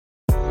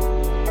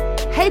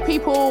Hey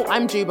people,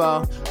 I'm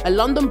Juba, a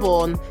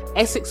London-born,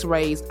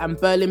 Essex-raised and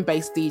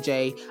Berlin-based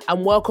DJ,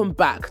 and welcome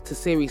back to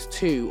Series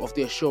 2 of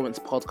the Assurance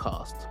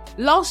podcast.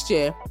 Last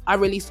year, I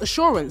released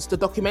Assurance, the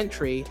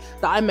documentary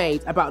that I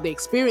made about the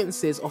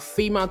experiences of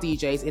female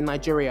DJs in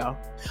Nigeria.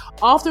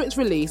 After its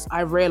release,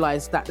 I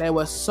realised that there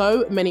were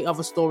so many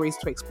other stories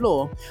to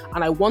explore,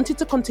 and I wanted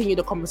to continue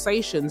the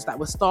conversations that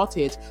were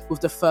started with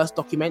the first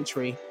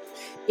documentary.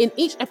 In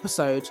each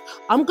episode,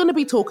 I'm going to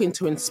be talking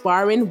to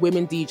inspiring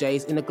women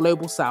DJs in the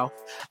global south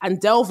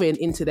and delving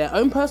into their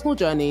own personal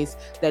journeys,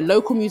 their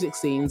local music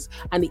scenes,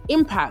 and the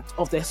impact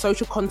of their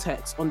social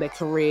context on their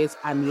careers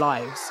and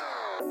lives.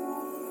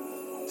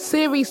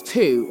 Series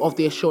 2 of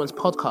the Assurance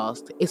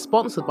podcast is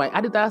sponsored by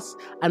Adidas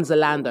and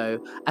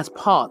Zalando as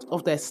part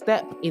of their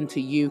Step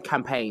Into You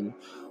campaign,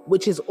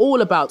 which is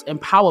all about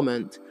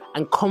empowerment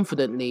and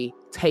confidently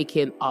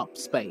taking up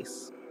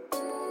space.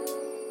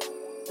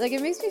 Like,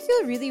 it makes me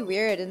feel really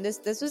weird, and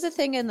this was a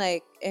thing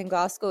in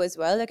Glasgow as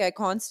well. Like, I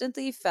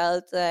constantly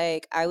felt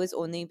like I was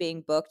only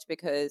being booked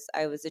because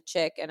I was a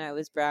chick and I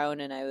was brown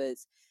and I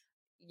was,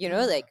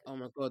 oh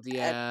my god,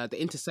 yeah, the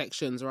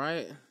intersections,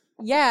 right?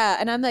 Yeah,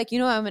 and I'm like,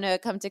 I'm gonna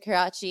come to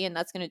Karachi and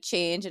that's gonna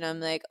change, and I'm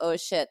like, oh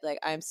shit, like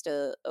I'm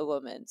still a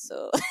woman,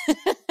 so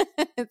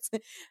it's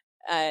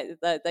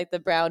like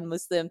the brown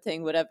Muslim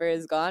thing, whatever,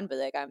 is gone, but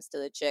like I'm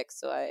still a chick,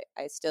 so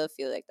I still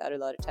feel like that a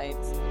lot of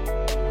times.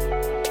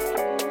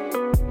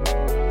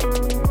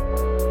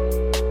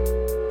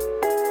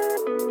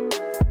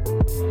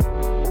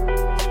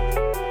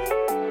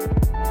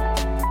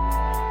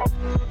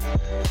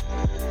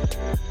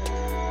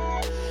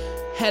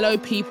 Hello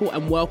people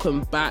and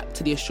welcome back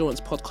to the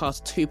Assurance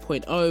Podcast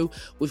 2.0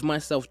 with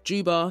myself,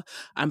 Juba.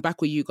 I'm back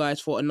with you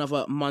guys for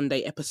another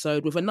Monday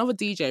episode with another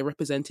DJ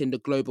representing the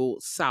global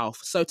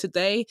south. So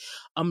today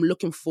I'm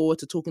looking forward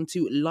to talking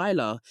to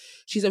Lyla.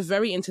 She's a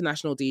very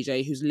international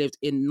DJ who's lived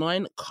in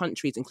 9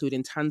 countries,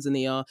 including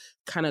Tanzania,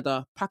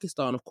 Canada,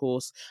 Pakistan, of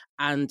course,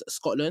 and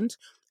Scotland.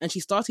 And she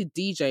started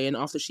DJing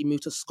after she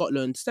moved to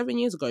Scotland 7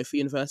 years ago for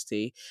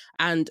university.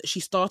 And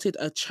she started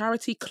a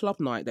charity club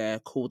night there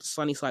called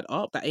Sunny Side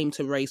Up that aimed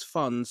to raise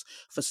funds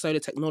for solar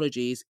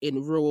technologies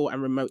in rural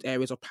and remote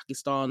areas of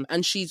Pakistan.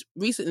 And she's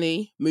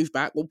recently moved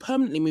back, or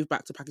permanently moved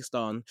back to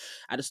Pakistan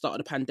at the start of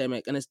the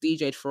pandemic, and has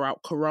DJed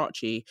throughout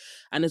Karachi,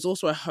 and is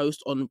also a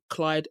host on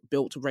Clyde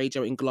Built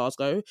Radio in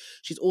Glasgow.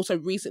 She's also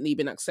recently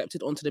been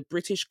accepted onto the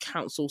British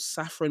Council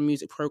Saffron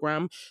Music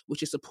Programme,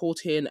 which is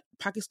supporting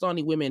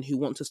Pakistani women who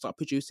want to start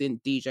producing,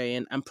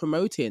 DJing and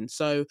promoting.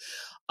 So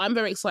I'm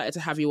very excited to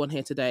have you on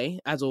here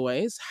today, as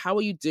always. How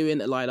are you doing,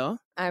 Lyla?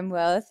 I'm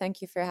well,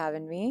 thank you for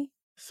having me.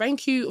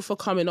 Thank you for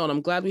coming on.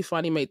 I'm glad we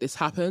finally made this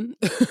happen.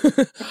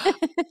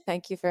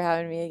 Thank you for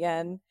having me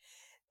again.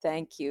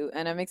 Thank you.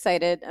 And I'm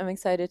excited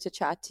to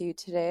chat to you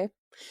today.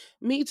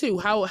 Me too.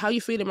 How are you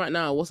feeling right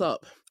now? What's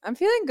up? I'm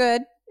feeling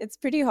good. It's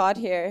pretty hot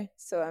here,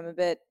 so I'm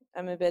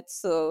a bit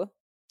slow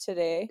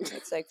today.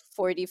 It's like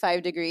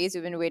 45 degrees.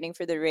 We've been waiting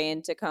for the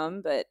rain to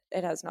come, but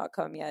it has not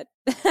come yet.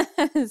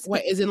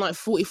 Wait, is it like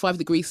 45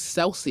 degrees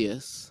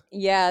Celsius?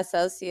 Yeah,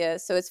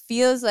 Celsius. So it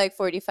feels like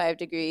 45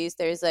 degrees.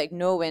 There's like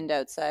no wind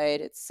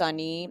outside. It's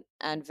sunny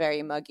and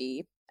very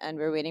muggy. And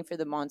we're waiting for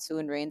the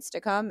monsoon rains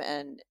to come,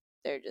 and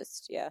they're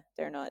just,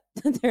 they're not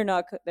they're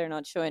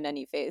not showing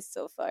any face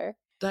so far.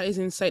 That is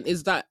insane.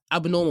 Is that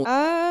abnormal?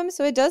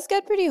 So it does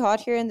get pretty hot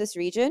here in this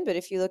region, but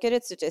if you look at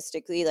it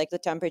statistically, like the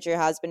temperature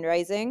has been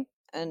rising,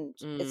 and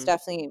it's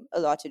definitely a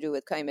lot to do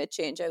with climate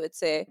change, I would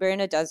say. We're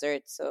in a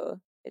desert, so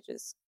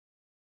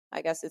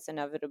I guess it's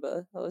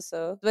inevitable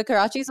also. But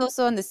Karachi is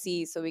also on the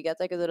sea, so we get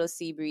like a little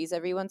sea breeze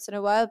every once in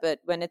a while, but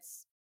when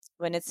it's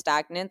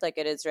stagnant like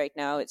it is right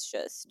now, it's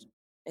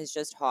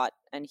just hot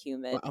and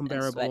humid, like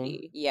unbearable, and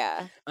sweaty.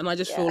 Yeah. And I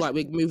just feel like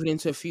we're moving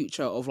into a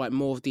future of like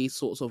more of these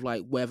sorts of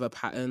like weather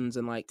patterns,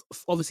 and like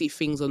obviously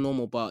things are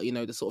normal, but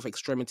the sort of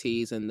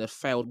extremities and the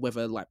failed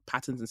weather like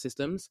patterns and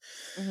systems.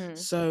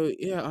 So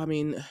yeah, I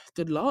mean,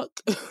 good luck.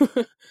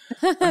 I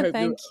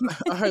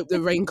hope the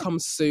rain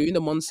comes soon,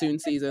 the monsoon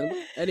season.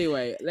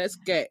 Anyway, let's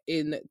get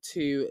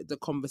into the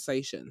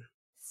conversation.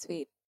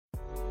 Sweet.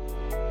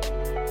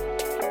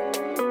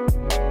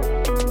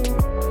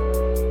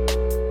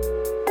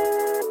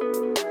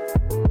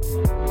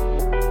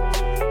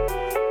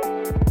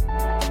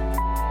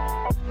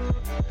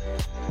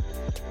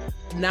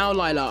 Now,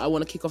 Lyla, I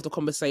want to kick off the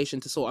conversation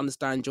to sort of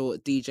understand your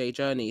DJ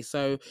journey.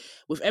 So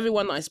with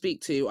everyone that I speak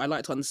to, I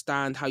like to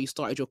understand how you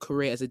started your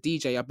career as a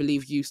DJ. I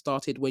believe you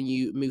started when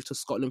you moved to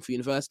Scotland for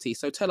university.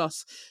 So tell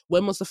us,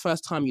 when was the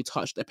first time you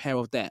touched a pair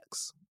of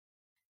decks?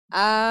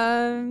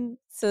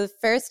 So the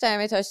first time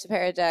I touched a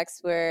pair of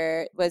decks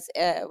was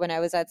when I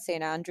was at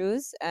St.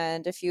 Andrews,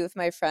 and a few of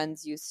my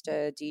friends used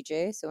to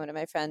DJ. So one of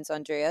my friends,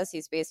 Andreas,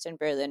 he's based in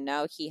Berlin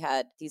now, he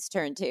had these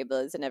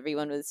turntables and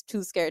everyone was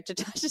too scared to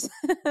touch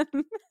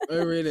them.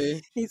 Oh,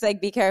 really? He's like,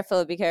 be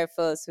careful, be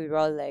careful. So we were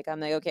all like, I'm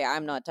like, okay,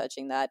 I'm not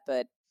touching that.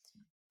 But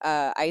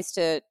I used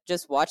to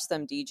just watch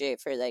them DJ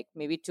for like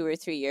maybe 2 or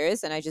 3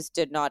 years, and I just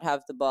did not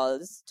have the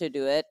balls to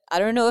do it. I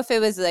don't know if it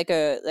was like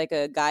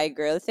a guy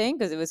girl thing,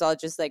 because it was all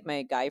just like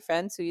my guy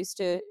friends who used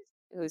to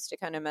who used to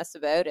kind of mess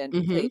about and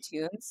Mm-hmm. play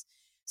tunes.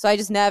 So I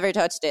just never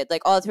touched it.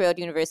 Like all throughout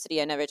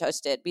university, I never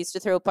touched it. We used to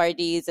throw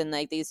parties and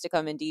like they used to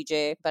come and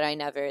DJ, but I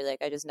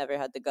just never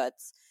had the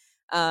guts.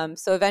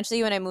 So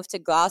eventually when I moved to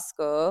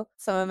Glasgow,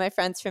 some of my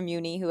friends from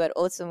uni who had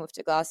also moved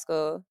to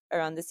Glasgow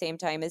around the same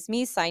time as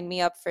me signed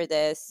me up for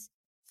this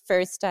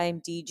first time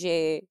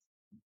DJ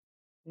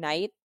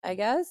night, I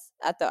guess,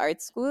 at the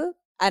art school.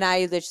 And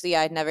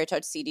I'd never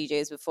touched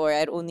CDJs before.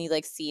 I'd only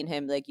like seen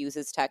him like use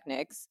his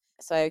Technics.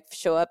 So I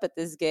show up at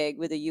this gig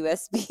with a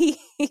USB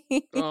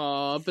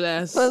Oh,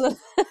 bless. full of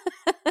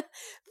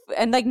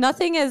and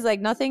nothing is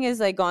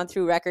like gone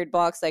through record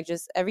box, like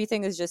just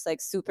everything is just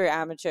like super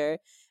amateur.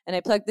 And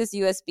I plugged this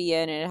USB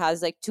in and it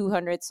has like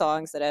 200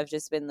 songs that I've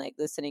just been like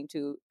listening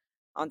to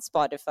on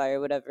Spotify or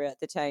whatever at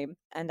the time.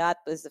 And that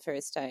was the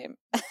first time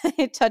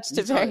I touched You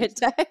a pair of touched.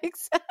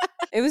 Techs.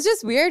 It was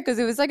just weird because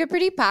it was like a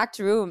pretty packed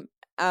room.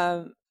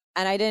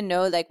 And I didn't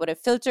know like what a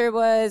filter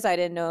was. I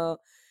didn't know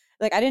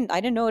I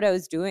didn't know what I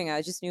was doing.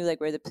 I just knew like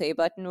where the play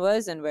button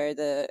was and where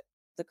the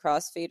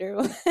crossfader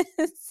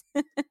was.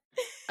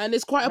 And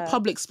it's quite a uh,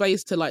 public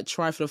space to like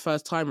try for the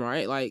first time,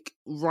 right? Like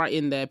right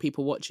in there,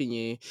 people watching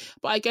you.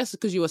 But I guess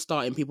because you were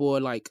starting, people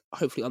were like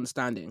hopefully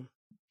understanding.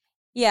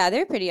 yeah,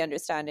 they're pretty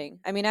understanding.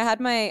 I mean, I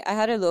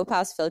had a low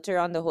pass filter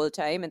on the whole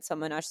time, and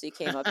someone actually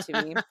came up to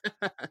me,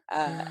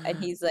 and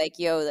he's like,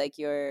 "Yo, like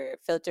your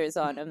filter's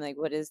on." I'm like,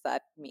 "What does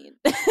that mean?"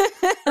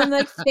 I'm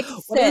like, "Fix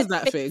What is it,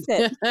 that fix thing?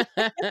 it."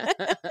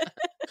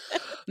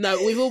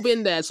 No, we've all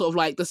been there. Sort of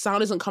like the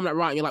sound isn't coming out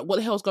right, and you're like, "What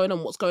the hell's going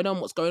on? What's going on?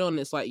 What's going on?" And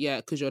it's like, yeah,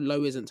 because your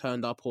low isn't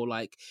turned up, or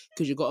like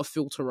because you got a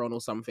filter on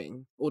or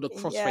something, or the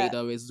Yeah,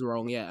 crossfader is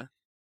wrong. Yeah.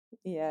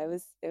 yeah,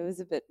 it was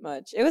a bit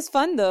much. It was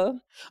fun though.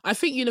 I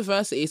think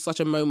university is such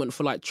a moment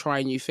for like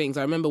trying new things.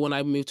 I remember when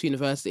I moved to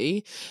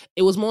university,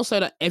 it was more so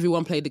that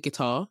everyone played the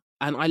guitar.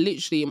 And I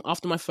literally,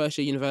 after my first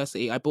year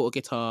university, I bought a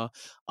guitar.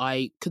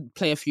 I could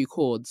play a few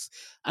chords,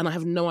 and I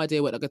have no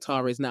idea what a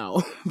guitar is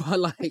now. But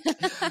like,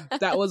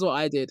 that was what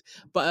I did.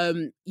 But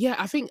yeah,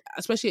 I think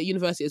especially at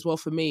university as well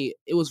for me,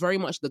 it was very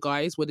much the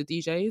guys were the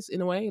DJs in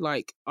a way.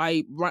 Like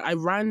I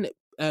ran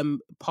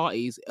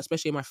parties,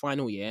 especially in my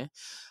final year.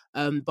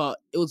 But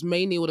it was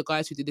mainly all the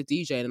guys who did the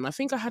DJing, and I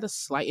think I had a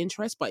slight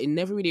interest, but it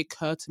never really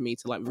occurred to me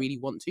to like really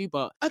want to.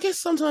 But I guess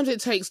sometimes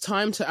it takes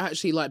time to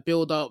actually like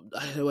build up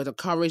the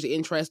courage, the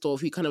interest, or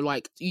if you kind of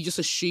like you just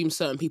assume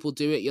certain people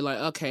do it, you're like,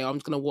 okay, I'm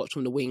just gonna watch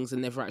from the wings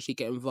and never actually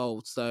get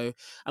involved. So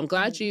I'm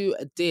glad Mhm. you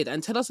did.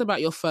 And tell us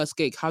about your first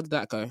gig. How did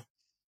that go?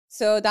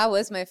 So that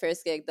was my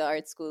first gig, the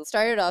art school.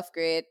 Started off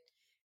great.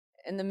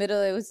 In the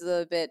middle, it was a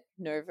little bit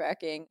nerve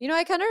wracking. You know,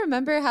 I kind of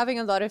remember having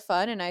a lot of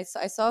fun, and I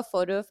saw a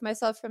photo of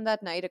myself from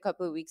that night a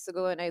couple of weeks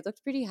ago, and I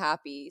looked pretty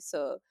happy.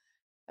 So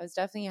I was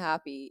definitely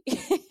happy.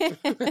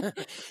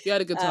 You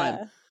had a good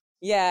time. uh,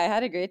 yeah, I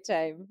had a great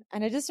time,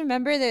 and I just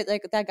remember that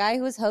like that guy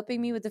who was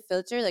helping me with the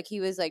filter, like he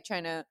was like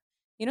trying to,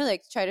 you know,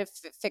 like try to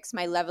fix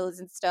my levels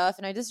and stuff.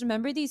 And I just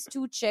remember these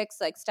two chicks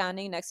like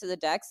standing next to the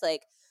decks,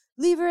 like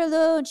leave her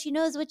alone. She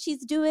knows what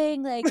she's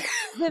doing. Like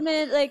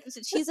women, like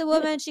she's a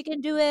woman, she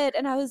can do it.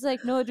 And I was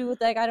like, no,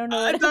 dude, like I don't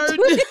know I what I'm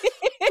don't.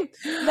 doing.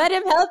 Let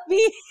him help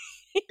me.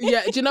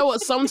 Yeah, do you know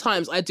what?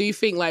 Sometimes I do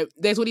think like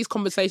there's all these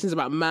conversations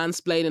about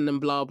mansplaining and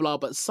blah blah,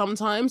 but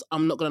sometimes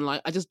I'm not gonna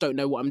lie, I just don't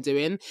know what I'm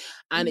doing,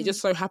 and it Mhm. just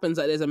so happens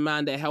that there's a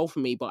man there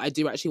helping me, but I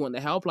do actually want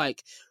the help.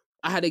 Like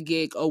I had a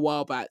gig a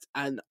while back,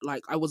 and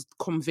like I was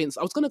convinced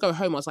I was gonna go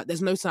home. I was like,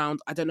 "There's no sound.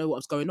 I don't know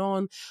what's going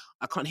on.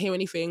 I can't hear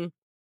anything."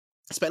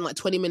 I spent like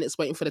 20 minutes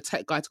waiting for the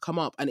tech guy to come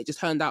up, and it just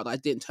turned out that I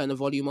didn't turn the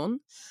volume on,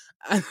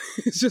 and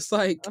it's just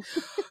like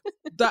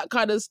that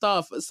kind of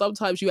stuff.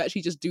 Sometimes you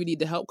actually just do need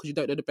the help because you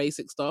don't know the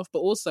basic stuff. But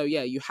also,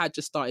 yeah, you had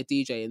just started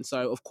DJing,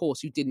 so of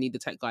course you did need the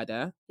tech guy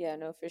there. Yeah,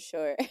 no, for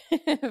sure.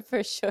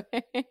 For sure.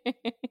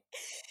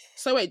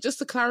 So wait, just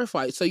to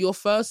clarify, so your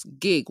first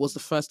gig was the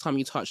first time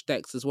you touched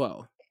decks as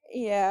well?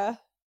 Yeah.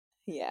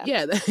 Yeah.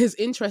 Yeah, that is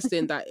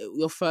interesting that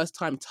your first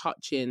time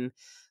touching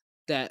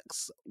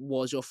decks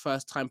was your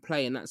first time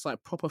playing. That's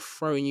like proper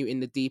throwing you in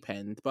the deep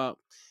end, but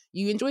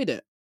you enjoyed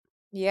it.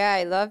 Yeah,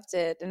 I loved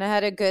it. And I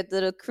had a good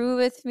little crew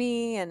with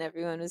me, and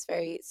everyone was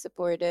very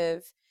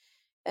supportive.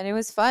 And it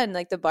was fun.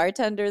 Like the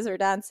bartenders were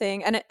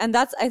dancing. And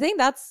that's I think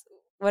that's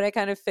what I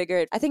kind of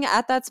figured. I think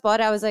at that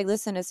spot I was like,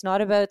 listen, it's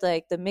not about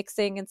like the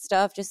mixing and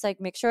stuff, just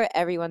like make sure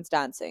everyone's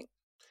dancing.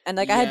 And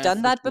like I had Yeah,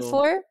 done for that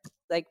sure. before,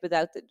 like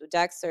without the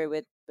decks or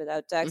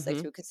without decks, like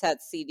Hmm. through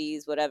cassettes,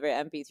 CDs, whatever,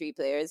 MP3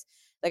 players.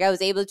 Like I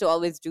was able to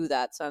always do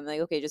that. So I'm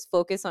like, okay, just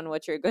focus on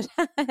what you're good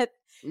at,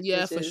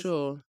 Yeah, which for is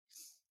sure.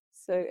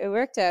 so it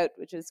worked out,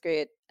 which was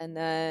great. And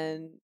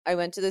then I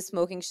went to the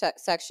smoking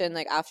section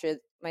like after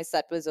my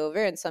set was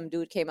over, and some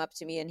dude came up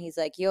to me and he's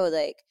like, "Yo,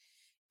 like,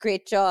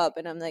 great job."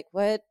 And I'm like,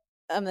 "What?"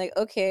 I'm like,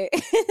 "Okay,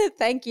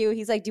 thank you."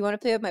 He's like, "Do you want to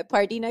play with my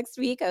party next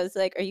week?" I was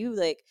like, are you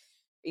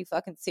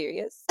fucking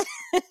serious?"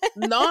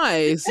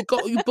 Nice.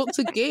 You booked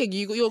a gig.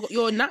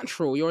 You're a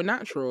natural. You're a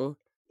natural.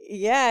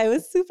 Yeah, it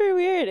was super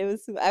weird.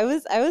 I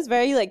was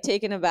very like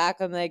taken aback.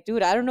 I'm like,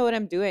 dude, I don't know what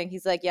I'm doing.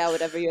 He's like, yeah,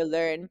 whatever you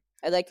learn.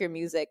 I like your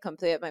music, come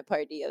play at my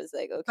party. I was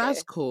like, That's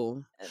okay.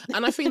 cool.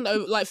 And I think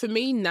though, like for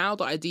me now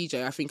that I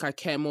DJ, I think I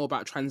care more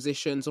about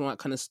transitions and all that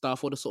kind of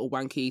stuff, or the sort of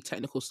wanky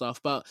technical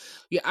stuff. But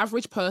your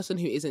average person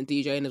who isn't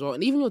DJing as well,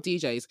 and even your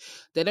DJs,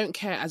 they don't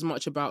care as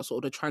much about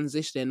sort of the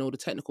transition or the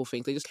technical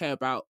things. They just care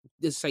about,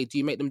 just say, do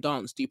you make them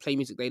dance? Do you play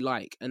music they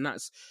like? And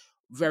that's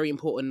very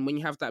important. When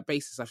you have that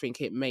basis, I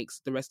think it makes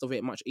the rest of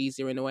it much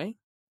easier in a way.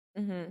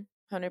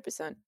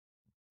 100%.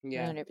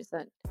 Yeah.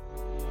 100%.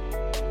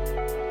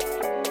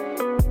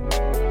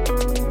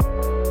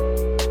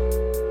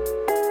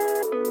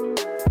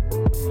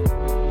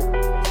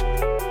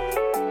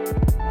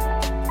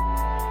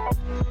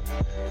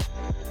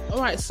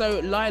 All right, so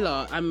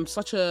Lyla, I'm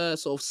such a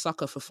sort of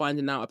sucker for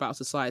finding out about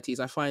societies.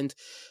 I find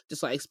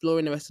just like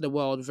exploring the rest of the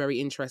world very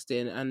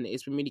interesting, and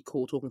it's been really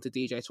cool talking to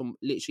DJs from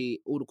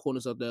literally all the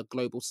corners of the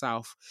global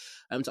south,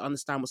 to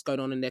understand what's going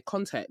on in their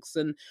context.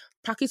 And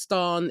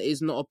Pakistan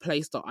is not a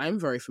place that I'm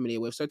very familiar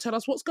with. So tell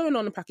us what's going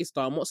on in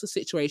Pakistan. What's the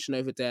situation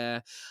over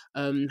there?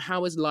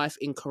 How is life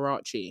in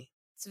Karachi?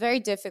 It's a very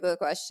difficult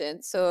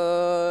question.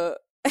 So,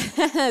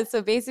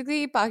 so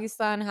basically,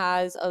 Pakistan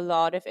has a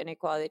lot of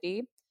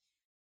inequality.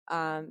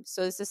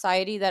 So the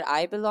society that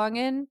I belong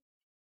in,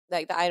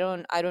 like I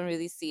don't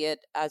really see it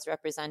as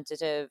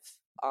representative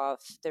of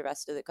the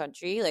rest of the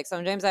country. Like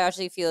sometimes I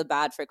actually feel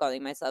bad for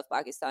calling myself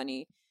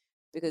Pakistani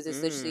because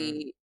it's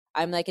literally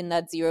I'm like in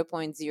that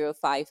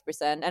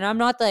 0.05%, and I'm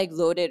not like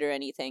loaded or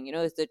anything. You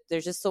know,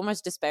 there's just so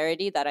much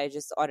disparity that I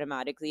just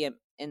automatically am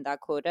in that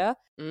quota.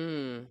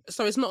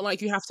 So it's not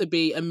like you have to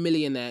be a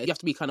millionaire. You have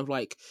to be kind of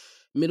like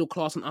middle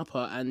class and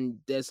upper, and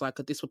there's like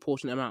a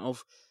disproportionate amount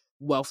of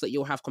wealth that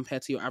you'll have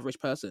compared to your average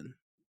person.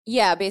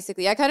 Yeah,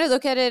 basically, I kind of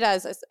look at it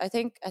as I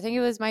think it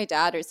was my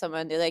dad or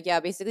someone. They're like, yeah,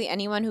 basically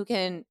anyone who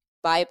can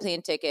buy a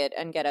plane ticket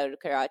and get out of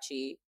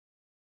Karachi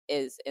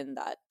is in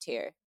that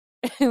tier,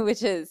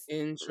 which is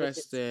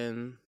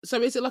Interesting. So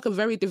is it like a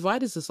very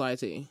divided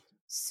society?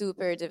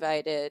 super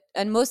divided,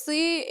 and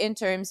mostly in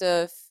terms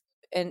of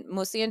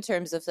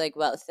like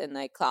wealth and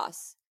like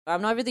class.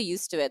 I'm not really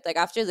used to it. Like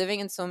after living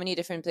in so many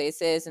different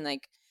places and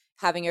like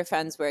having your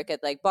friends work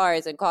at like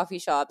bars and coffee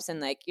shops and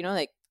like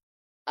like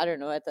I don't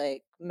know, at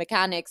like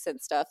mechanics and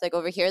stuff. Like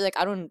over here, like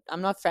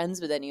I'm not friends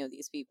with any of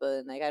these people,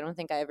 and like I don't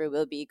think I ever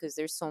will be because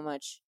there's so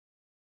much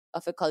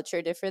of a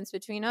culture difference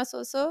between us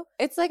also.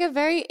 It's like a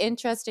very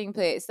interesting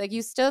place. Like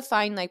you still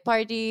find like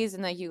parties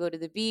and like you go to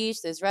the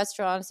beach, there's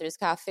restaurants, there's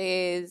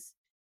cafes.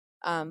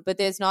 But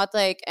there's not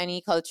like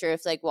any culture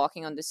of like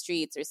walking on the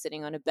streets or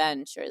sitting on a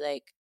bench or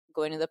like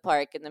going to the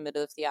park in the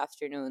middle of the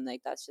afternoon.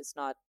 Like that's just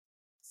not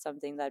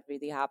something that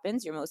really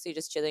happens. You're mostly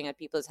just chilling at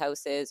people's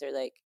houses or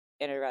like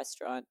in a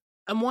restaurant.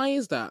 And why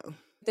is that?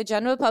 The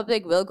general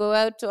public will go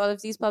out to all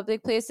of these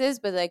public places,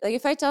 but like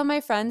if I tell my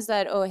friends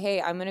that, oh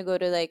hey, I'm gonna go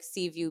to like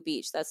Seaview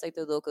Beach, that's like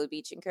the local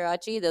beach in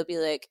Karachi, they'll be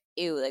like,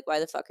 ew, like why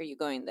the fuck are you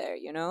going there,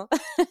 you know?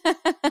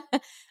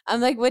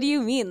 I'm like, what do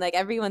you mean? Like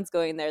everyone's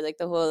going there, like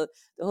the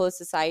whole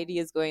society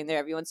is going there,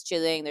 everyone's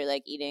chilling, they're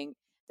like eating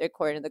their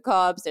corn in the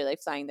cobs, they're like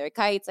flying their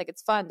kites, like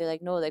it's fun. They're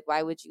like, no, like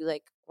why would you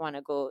like want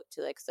to go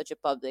to like such a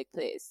public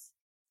place?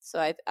 So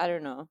I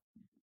don't know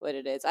what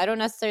it is. I don't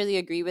necessarily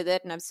agree with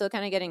it, and I'm still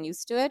kind of getting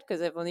used to it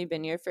because I've only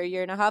been here for a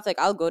year and a half. Like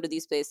I'll go to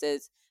these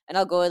places and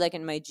I'll go like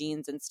in my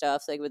jeans and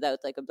stuff, like without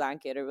like a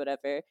blanket or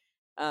whatever.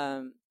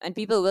 And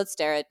people will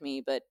stare at me,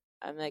 but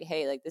I'm like,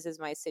 hey, like this is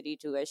my city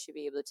too. I should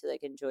be able to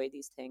like enjoy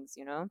these things,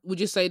 you know? Would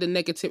you say the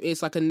negative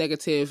is like a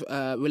negative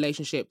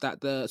relationship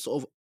that the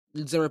sort of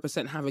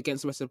 0% have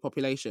against the rest of the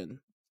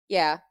population?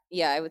 Yeah,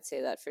 I would say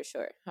that for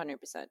sure,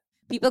 100%.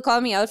 People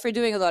call me out for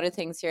doing a lot of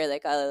things here.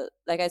 Like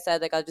like I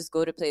said, like I'll just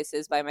go to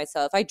places by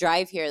myself. I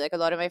drive here. Like a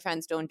lot of my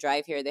friends don't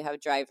drive here. They have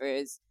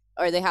drivers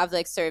or they have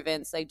like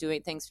servants like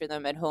doing things for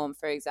them at home,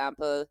 for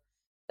example.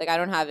 Like I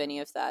don't have any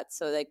of that.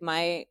 So like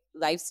my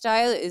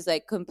lifestyle is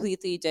like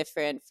completely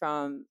different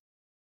from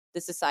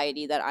the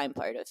society that I'm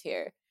part of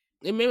here.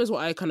 It mirrors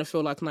what I kind of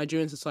feel like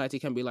Nigerian society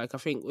can be like. I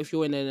think if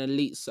you're in an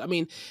elite, I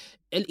mean,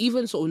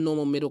 even sort of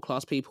normal middle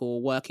class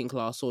people, working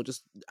class, or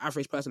just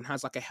average person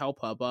has like a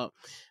helper. But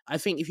I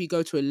think if you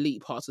go to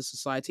elite parts of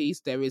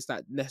societies, there is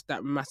that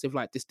massive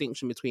like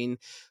distinction between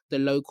the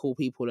local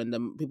people and the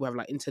people who have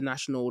like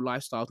international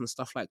lifestyles and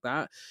stuff like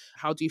that.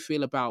 How do you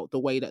feel about the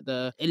way that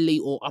the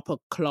elite or upper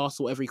class,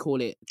 or whatever you call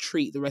it,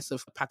 treat the rest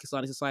of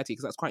Pakistani society?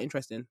 Because that's quite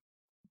interesting.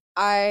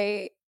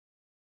 I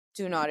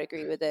do not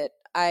agree with it.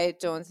 I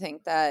don't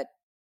think that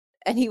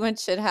anyone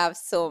should have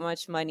so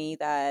much money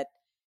that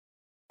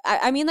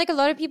I mean, like a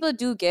lot of people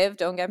do give,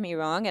 don't get me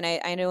wrong. And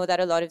I know that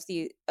a lot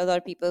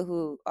of people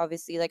who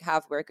obviously like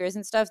have workers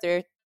and stuff,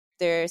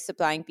 they're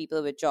supplying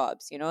people with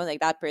jobs, you know, like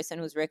that person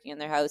who's working in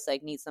their house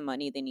like needs the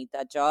money, they need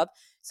that job.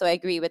 So I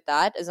agree with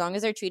that. As long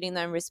as they're treating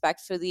them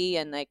respectfully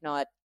and like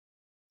not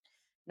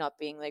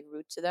being like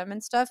rude to them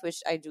and stuff,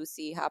 which I do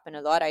see happen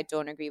a lot. I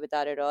don't agree with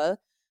that at all.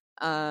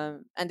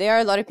 And there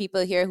are a lot of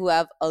people here who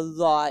have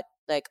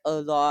like a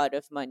lot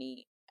of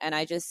money, and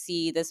I just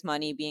see this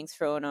money being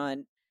thrown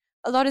on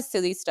a lot of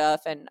silly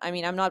stuff. And I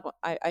mean, I'm not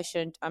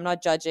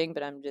judging,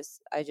 but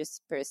I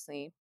just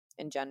personally,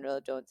 in general,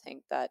 don't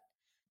think that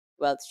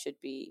wealth should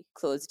be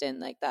closed in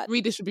like that.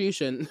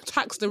 Redistribution,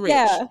 tax the rich.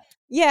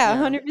 Yeah,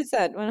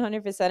 100%,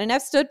 100%. And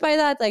I've stood by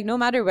that, like, no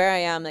matter where I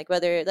am, like,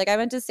 whether, like, I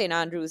went to St.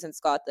 Andrews in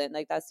Scotland,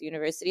 like, that's the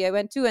university I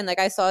went to, and, like,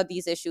 I saw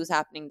these issues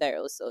happening there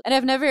also. And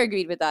I've never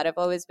agreed with that. I've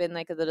always been,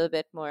 like, a little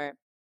bit more,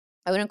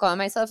 I wouldn't call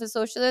myself a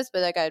socialist,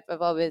 but, like,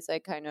 I've always,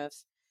 like, kind of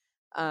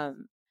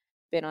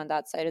been on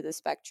that side of the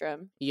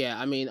spectrum. Yeah,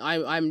 I mean,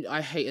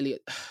 I hate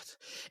it.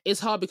 It's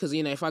hard because,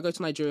 you know, if I go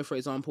to Nigeria, for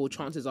example,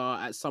 chances are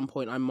at some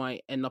point I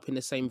might end up in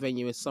the same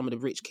venue as some of the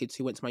rich kids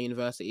who went to my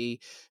university,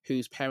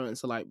 whose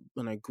parents are like,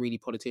 you know, greedy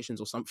politicians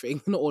or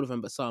something. Not all of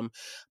them, but some.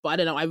 But I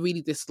don't know. I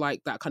really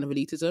dislike that kind of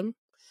elitism.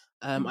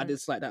 I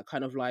just like that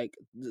kind of like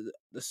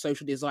the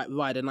social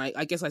divide, and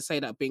I guess I say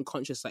that being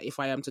conscious that if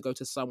I am to go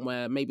to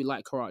somewhere maybe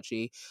like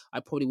Karachi,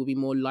 I probably would be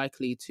more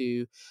likely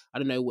to, I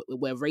don't know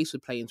where race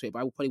would play into it, but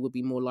I probably would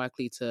be more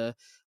likely to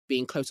be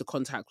in closer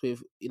contact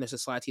with, you know,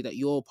 society that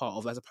you're part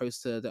of as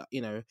opposed to the,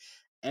 you know,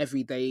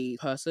 everyday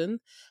person.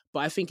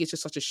 But I think it's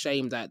just such a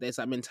shame that there's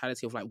that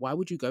mentality of like, why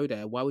would you go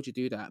there? Why would you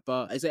do that?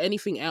 But is there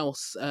anything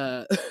else,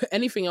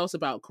 anything else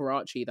about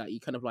Karachi that you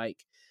kind of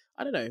like,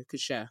 I don't know, could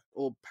share,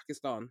 or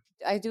Pakistan?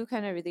 I do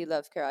kind of really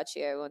love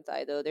Karachi, I won't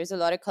lie though. There's a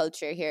lot of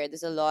culture here.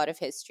 There's a lot of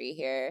history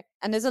here.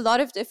 And there's like a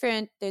lot of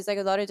different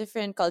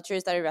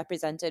cultures that are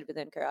represented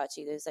within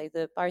Karachi. There's like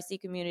the Parsi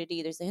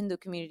community, there's the Hindu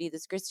community,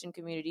 there's Christian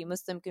community,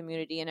 Muslim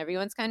community, and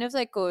everyone's kind of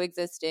like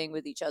coexisting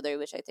with each other,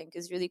 which I think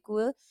is really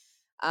cool.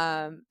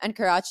 And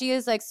Karachi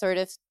is like sort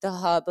of the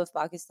hub of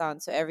Pakistan.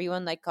 So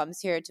everyone like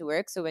comes here to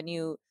work. So when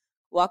you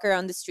walk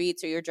around the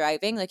streets or you're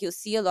driving, like you'll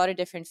see a lot of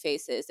different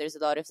faces. There's a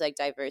lot of like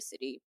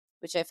diversity,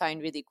 which I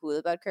find really cool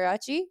about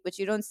Karachi, which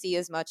you don't see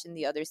as much in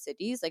the other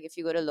cities. Like if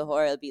you go to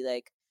Lahore, it'll be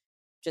like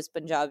just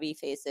Punjabi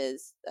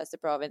faces. That's the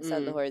province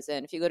that Lahore is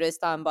in. If you go to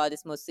Islamabad,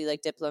 it's mostly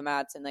like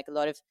diplomats and like a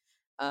lot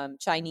of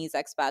Chinese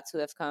expats who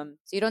have come.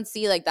 So you don't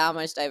see like that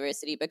much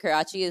diversity. But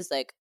Karachi is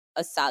like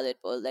a salad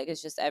bowl. Like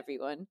it's just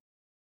everyone.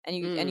 And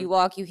you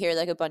walk, you hear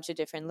like a bunch of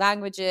different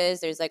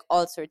languages. There's like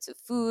all sorts of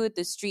food.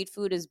 The street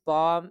food is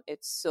bomb.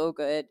 It's so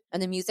good.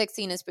 And the music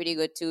scene is pretty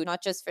good too.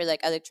 Not just for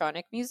like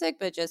electronic music,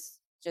 but just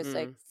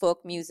like folk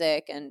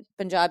music and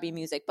Punjabi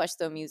music,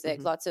 Pashto music,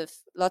 lots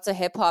of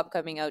hip hop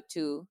coming out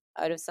too,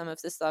 out of some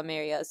of the slum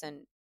areas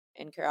and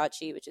in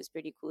Karachi, which is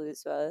pretty cool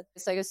as well.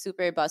 It's like a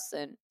super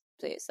bustling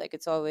place. Like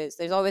there's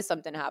always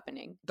something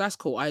happening. That's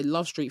cool. I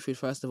love street food,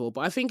 first of all,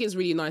 but I think it's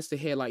really nice to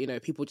hear, like, you know,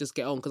 people just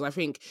get on, because I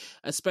think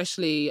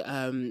especially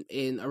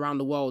in around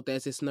the world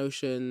there's this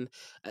notion,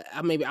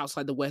 maybe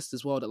outside the West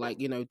as well, that, like,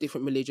 you know,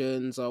 different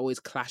religions are always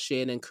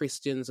clashing, and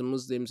Christians and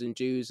Muslims and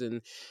Jews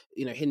and,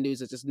 you know,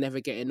 Hindus are just never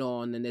getting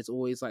on, and there's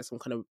always like some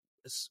kind of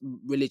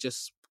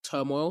religious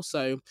turmoil.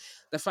 So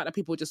the fact that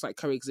people just like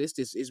coexist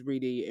is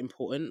really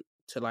important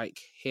to like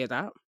hear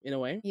that in a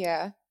way.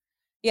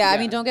 Yeah, I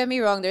mean, don't get me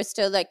wrong. There's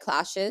still like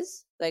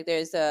clashes. Like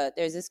there's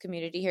this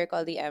community here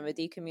called the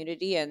Ahmadi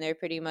community, and they're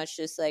pretty much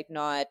just like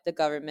not, the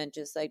government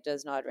just like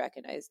does not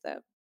recognize them.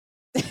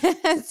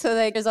 So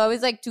like there's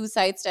always like two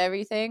sides to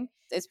everything.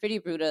 It's pretty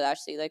brutal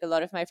actually. Like a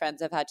lot of my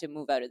friends have had to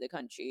move out of the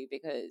country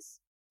because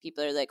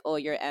people are like, "Oh,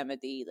 you're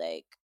Ahmadi,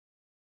 like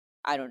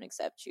I don't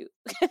accept you."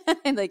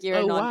 And like you're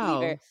a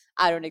non-believer. Wow.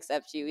 I don't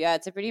accept you. Yeah,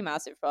 it's a pretty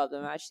massive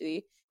problem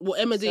actually. Well,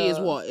 Ahmadi is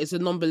what? It's a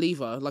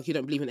non-believer. Like you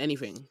don't believe in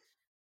anything.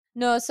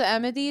 No, so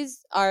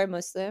Ahmadis are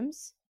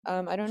Muslims.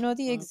 I don't know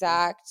the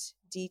exact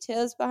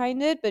details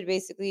behind it, but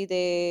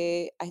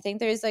basically I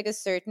think there's like a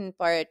certain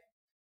part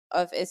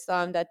of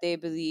Islam that they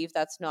believe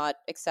that's not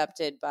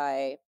accepted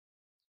by,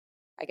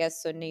 I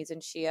guess, Sunnis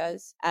and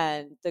Shias.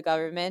 And the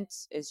government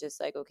is just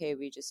like, okay,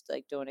 we just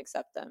like don't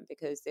accept them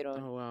because they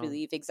don't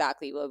believe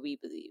exactly what we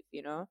believe,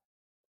 you know?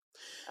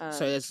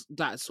 So there's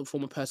that sort of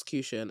form of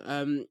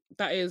persecution.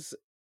 That is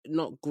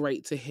not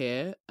great to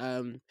hear.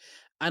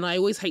 And I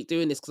always hate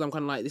doing this because I'm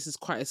kind of like, this is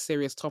quite a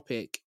serious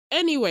topic.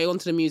 Anyway,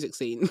 onto the music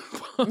scene.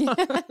 But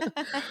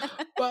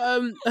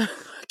I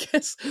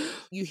guess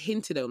you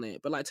hinted on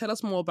it. But like, tell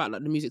us more about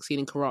like the music scene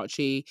in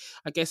Karachi.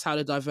 I guess how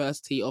the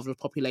diversity of the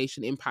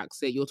population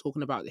impacts it. You're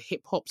talking about the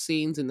hip hop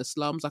scenes in the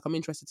slums. Like, I'm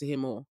interested to hear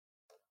more.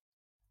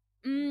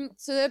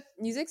 So the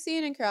music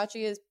scene in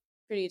Karachi is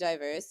pretty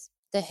diverse.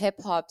 The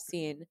hip hop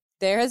scene,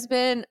 there has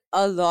been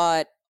a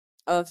lot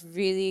of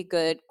really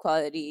good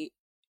quality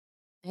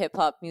hip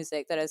hop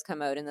music that has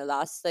come out in the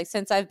last, like,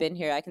 since I've been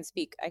here. I can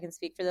speak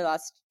for the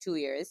last 2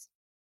 years.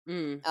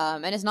 And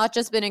it's not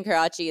just been in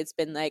Karachi, it's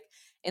been like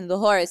in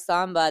Lahore,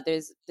 Islamabad.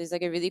 There's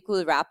like a really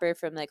cool rapper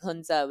from like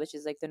Hunza, which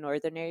is like the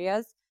northern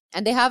areas,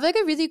 and they have like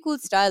a really cool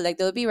style. Like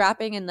they'll be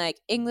rapping in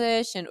like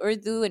English and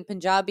Urdu and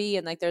Punjabi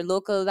and like their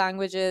local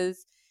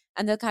languages,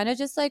 and they'll kind of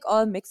just like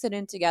all mix it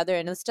in together,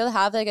 and it'll still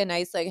have like a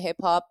nice like hip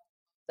hop,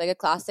 like a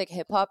classic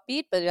hip hop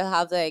beat, but it'll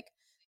have like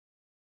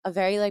a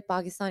very like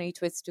Pakistani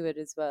twist to it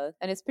as well.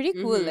 And it's pretty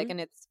cool. Like,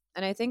 and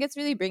I think it's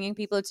really bringing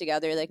people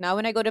together. Like now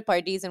when I go to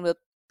parties and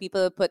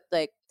people put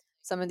like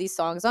some of these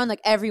songs on,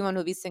 like everyone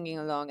will be singing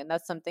along. And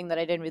that's something that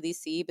I didn't really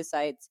see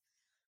besides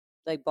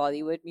like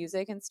Bollywood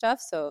music and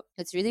stuff. So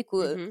it's really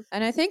cool.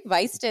 And I think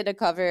Vice did a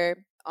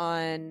cover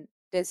on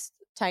this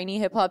tiny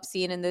hip hop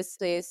scene in this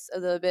place a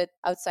little bit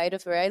outside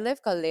of where I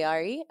live called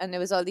Leari. And there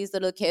was all these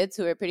little kids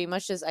who were pretty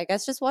much just, I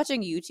guess, just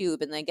watching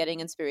YouTube and like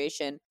getting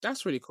inspiration.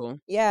 That's really cool.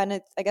 Yeah,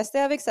 and I guess they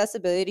have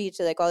accessibility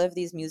to like all of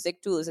these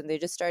music tools, and they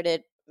just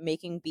started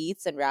making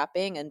beats and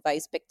rapping, and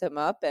Vice picked them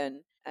up,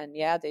 and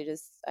yeah, they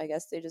just, I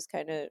guess they just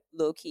kind of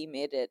low key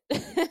made it.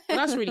 Well,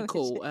 that's really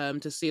cool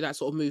to see that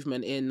sort of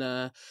movement in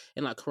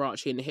like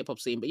Karachi in the hip hop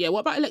scene. But yeah,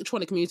 what about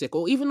electronic music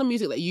or even the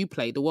music that you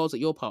play, the worlds that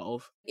you're part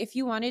of? If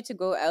you wanted to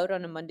go out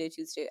on a Monday,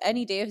 Tuesday,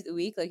 any day of the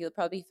week, like you'll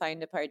probably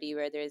find a party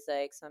where there's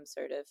like some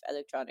sort of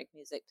electronic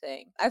music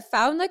playing. I've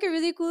found like a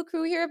really cool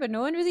crew here, but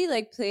no one really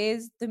like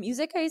plays the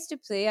music I used to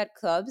play at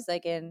clubs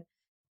like in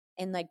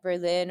like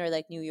Berlin or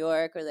like New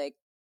York or like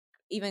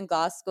even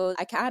Glasgow.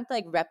 I can't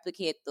like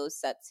replicate those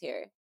sets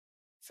here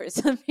for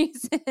some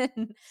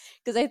reason,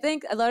 because I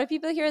think a lot of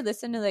people here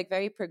listen to like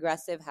very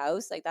progressive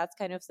house, like that's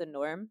kind of the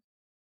norm.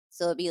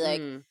 So it'll be like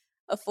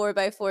a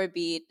 4x4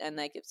 beat, and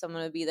like if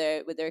someone will be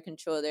there with their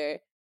controller,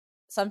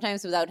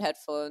 sometimes without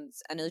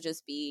headphones, and it'll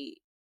just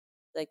be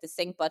like the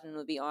sync button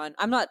will be on.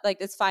 I'm not like,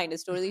 it's fine,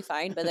 it's totally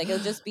fine, but like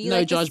it'll just be no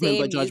like judgment, the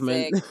same but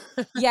judgment.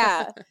 music.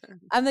 Yeah,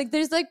 I'm like,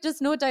 there's like just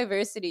no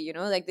diversity, you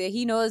know, like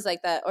he knows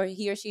like that, or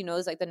he or she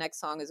knows like the next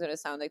song is going to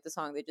sound like the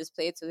song they just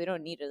played, so they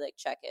don't need to like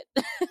check it.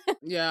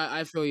 Yeah,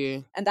 I feel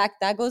you. And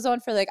that goes on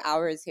for like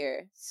hours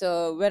here.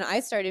 So when I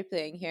started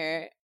playing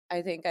here,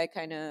 I think I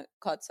kind of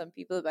caught some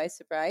people by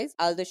surprise.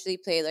 I'll literally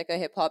play like a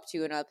hip hop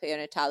tune, I'll play an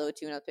Italo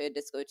tune, I'll play a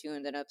disco tune,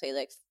 and then I'll play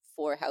like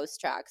 4 house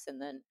tracks,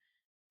 and then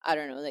I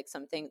don't know, like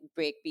something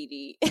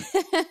breakbeaty.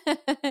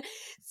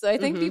 So I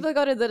think people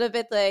got a little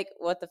bit like,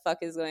 what the fuck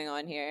is going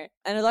on here?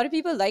 And a lot of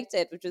people liked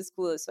it, which was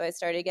cool. So I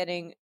started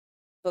getting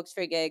booked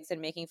for gigs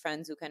and making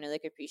friends who kind of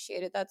like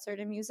appreciated that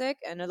sort of music.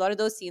 And a lot of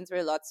those scenes were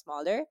a lot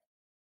smaller.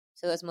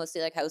 So it was mostly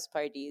like house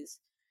parties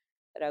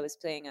that I was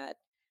playing at.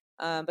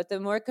 But the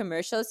more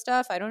commercial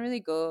stuff, I don't really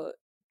go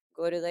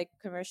to like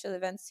commercial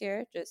events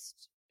here.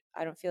 Just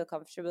I don't feel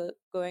comfortable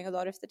going a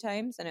lot of the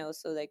times, and I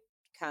also like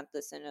can't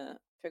listen to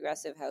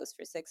progressive house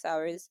for 6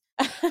 hours.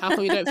 How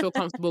come you don't feel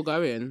comfortable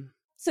going?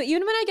 So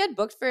even when I get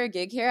booked for a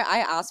gig here, I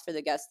ask for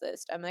the guest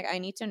list. I'm like, I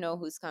need to know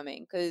who's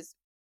coming, because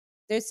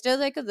there's still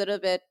like a little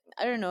bit,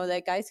 I don't know,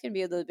 like guys can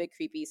be a little bit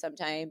creepy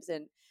sometimes,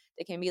 and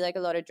there can be like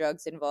a lot of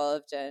drugs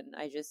involved, and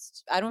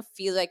I don't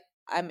feel like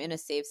I'm in a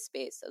safe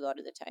space a lot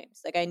of the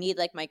times. Like I need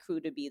like my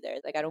crew to be there.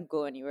 Like I don't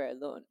go anywhere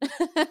alone.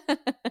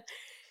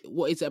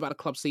 What is it about the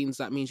club scenes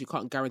that means you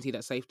can't guarantee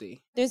that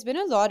safety? There's been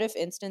a lot of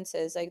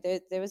instances. Like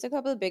there was a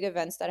couple of big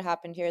events that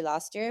happened here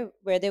last year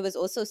where there was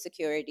also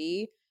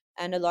security,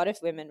 and a lot of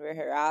women were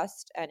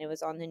harassed, and it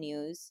was on the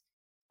news.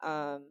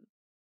 And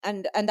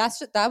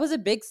that was a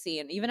big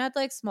scene. Even at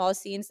like small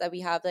scenes that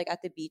we have like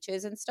at the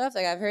beaches and stuff,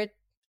 like I've heard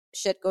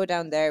shit go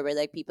down there where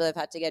like people have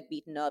had to get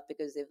beaten up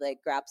because they've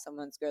like grabbed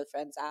someone's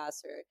girlfriend's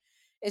ass, or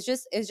it's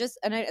just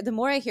and the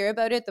more I hear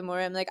about it, the more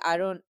I'm like, I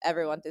don't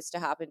ever want this to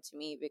happen to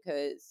me,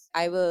 because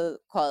I will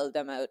call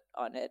them out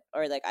on it,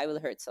 or like I will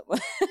hurt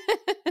someone.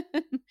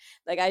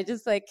 Like I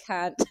just like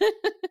can't.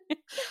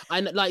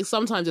 And like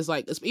sometimes it's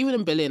like, even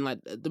in Berlin, like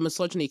the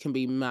misogyny can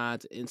be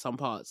mad in some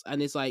parts,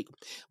 and it's like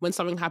when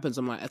something happens,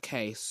 I'm like,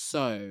 okay,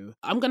 so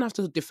I'm gonna have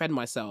to defend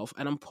myself,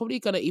 and I'm probably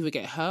gonna either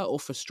get hurt or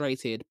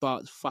frustrated,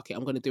 but fuck it,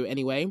 I'm gonna do it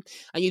anyway.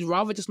 And you'd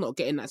rather just not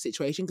get in that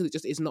situation, because it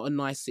just is not a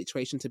nice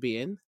situation to be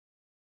in.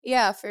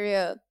 Yeah, for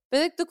real. But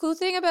like the cool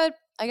thing about,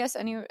 I guess,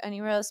 anywhere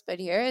else but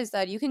here is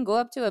that you can go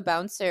up to a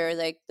bouncer or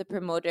like the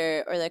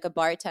promoter or like a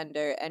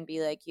bartender and be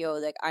like, yo,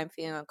 like I'm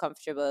feeling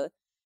uncomfortable.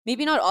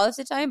 Maybe not all of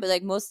the time, but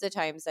like most of the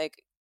times,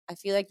 like I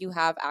feel like you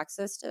have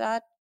access to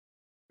that.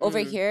 Over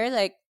here,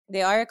 like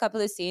there are a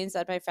couple of scenes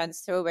that my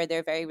friends throw where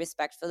they're very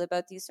respectful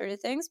about these sort of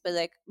things, but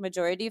like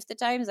majority of the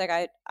times, like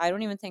I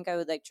don't even think I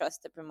would like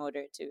trust the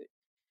promoter to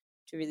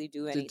really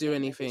do anything. To do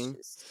anything. Like,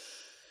 it's just...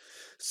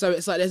 So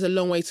it's like there's a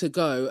long way to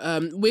go.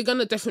 We're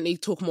gonna definitely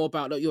talk more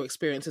about like, your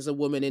experience as a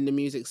woman in the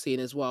music scene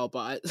as well.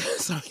 But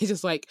sorry,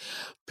 just like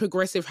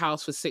progressive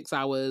house for 6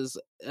 hours,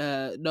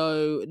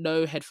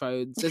 no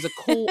headphones. There's a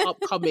cool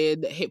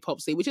upcoming hip hop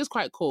scene, which is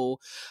quite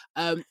cool.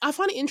 I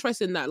find it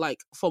interesting that like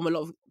from a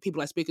lot of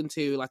people I've spoken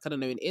to, like I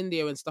don't know, in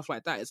India and stuff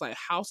like that, it's like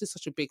house is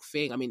such a big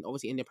thing. I mean,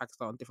 obviously India,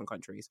 Pakistan, different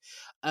countries,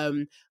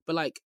 but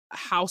like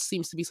house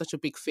seems to be such a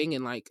big thing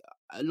in like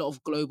a lot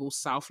of global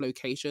south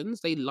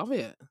locations. They love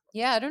it.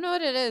 Yeah, I don't know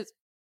what it is.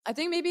 I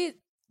think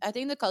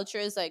the culture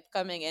is like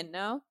coming in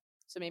now.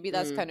 So maybe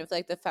that's kind of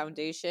like the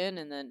foundation,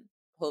 and then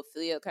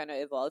hopefully it'll kind of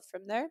evolve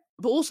from there.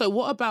 But also,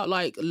 what about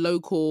like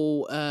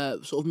local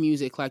sort of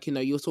music? Like, you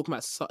know, you were talking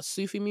about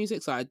Sufi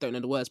music, so I don't know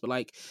the words, but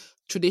like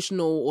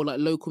traditional or like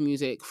local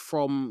music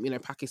from, you know,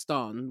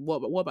 Pakistan.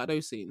 What about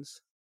those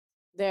scenes?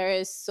 There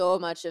is so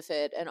much of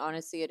it, and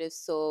honestly, it is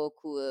so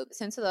cool.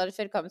 Since a lot of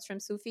it comes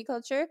from Sufi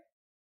culture,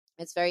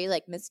 it's very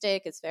like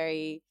mystic. It's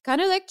very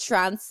kind of like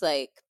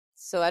trance-like.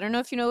 So I don't know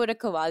if you know what a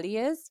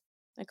qawwali is.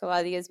 A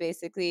qawwali is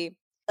basically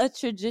a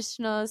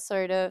traditional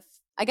sort of,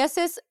 I guess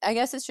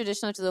it's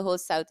traditional to the whole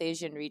South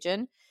Asian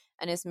region,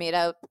 and it's made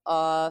up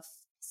of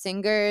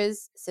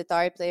singers,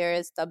 sitar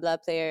players,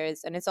 tabla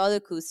players, and it's all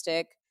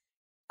acoustic.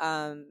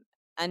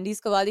 And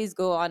these qawwalis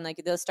go on,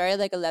 like they'll start at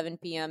like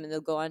 11 p.m. and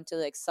they'll go on to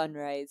like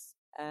sunrise.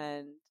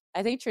 And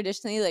I think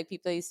traditionally, like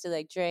people used to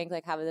like drink,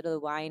 like have a little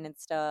wine and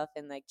stuff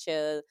and like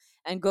chill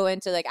and go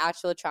into like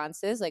actual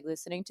trances, like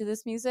listening to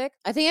this music.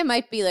 I think it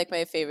might be like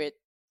my favorite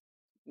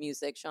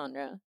music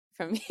genre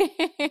from here.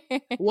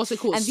 What's it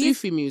called? And these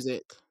Sufi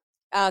music?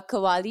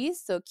 qawwalis,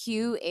 so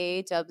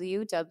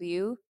Qawwali.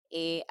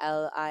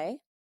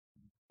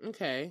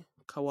 Okay.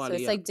 So Kawali,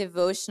 it's yeah. like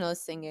devotional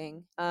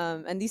singing.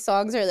 And these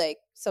songs are like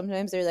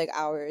sometimes they're like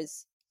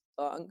hours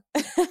long.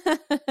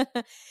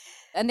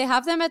 And they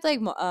have them at like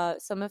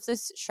some of the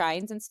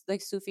shrines and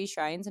like Sufi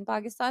shrines in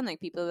Pakistan.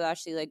 Like people will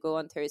actually like go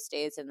on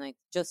Thursdays and like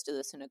just to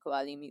listen to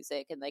qawwali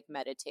music and like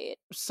meditate.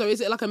 So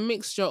is it like a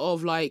mixture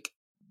of like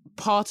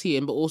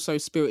partying but also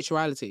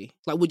spirituality?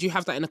 Like, would you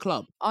have that in a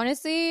club?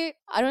 Honestly,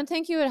 I don't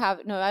think you would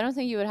have. No, I don't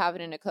think you would have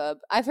it in a club.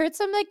 I've heard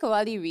some like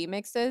qawwali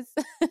remixes,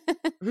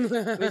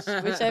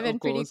 which have been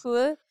Of pretty course.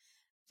 cool.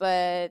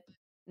 But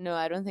no,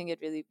 I don't think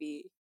it'd really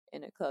be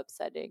in a club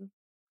setting.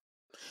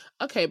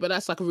 Okay, but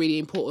that's like a really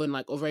important,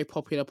 like a very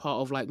popular part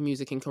of like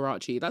music in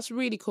Karachi. That's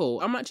really cool.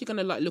 I'm actually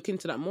gonna like look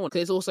into that more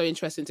because it's also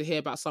interesting to hear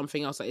about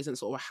something else that isn't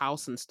sort of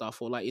house and stuff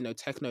or like, you know,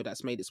 techno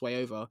that's made its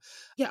way over.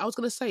 Yeah, I was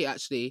gonna say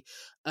actually,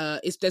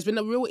 there's been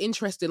a real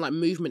interesting like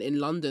movement in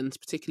London,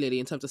 particularly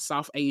in terms of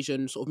South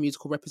Asian sort of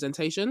musical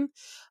representation.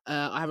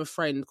 I have a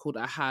friend called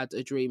I Had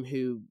a Dream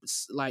who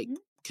like Mhm.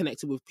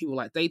 connected with people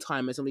like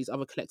Daytimers and these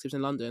other collectives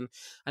in London,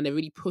 and they're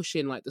really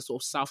pushing like the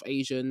sort of South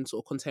Asian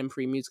sort of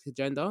contemporary music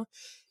agenda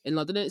in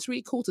London. And it's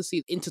really cool to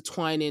see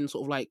intertwining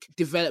sort of like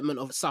development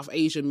of South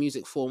Asian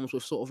music forms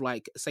with sort of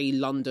like, say,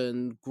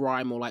 London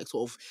grime or like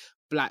sort of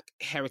black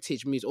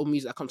heritage music or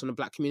music that comes from the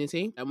black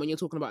community. And when you're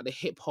talking about the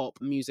hip hop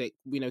music,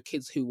 you know,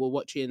 kids who were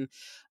watching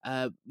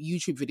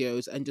YouTube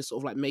videos and just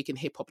sort of like making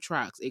hip hop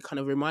tracks, it kind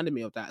of reminded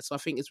me of that. So I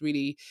think it's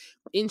really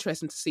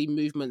interesting to see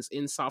movements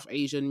in South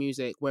Asian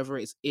music, whether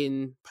it's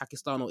in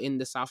Pakistan or in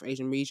the South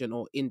Asian region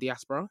or in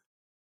diaspora.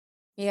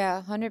 Yeah,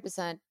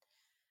 100%.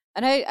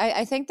 And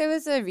I think there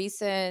was a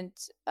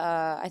recent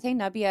I think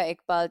Nabia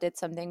Iqbal did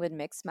something with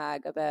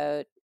Mixmag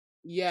about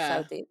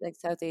Yeah. Like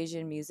South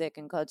Asian music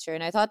and culture,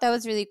 and I thought that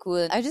was really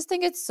cool. I just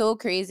think it's so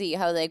crazy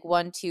how like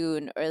one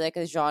tune or like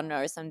a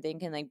genre or something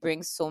can like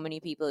bring so many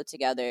people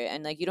together,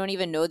 and like you don't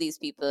even know these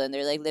people and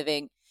they're like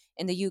living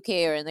in the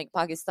UK or in like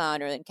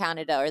Pakistan or in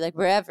Canada or like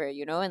wherever,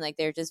 you know, and like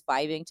they're just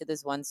vibing to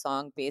this one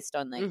song based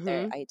on like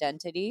their Mm-hmm.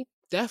 identity.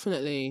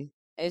 Definitely.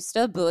 It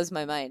still blows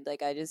my mind.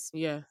 Like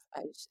Yeah.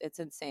 it's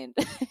insane.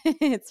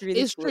 It's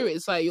really It's true. cool.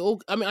 It's like,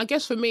 I mean, I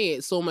guess for me,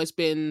 it's almost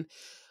been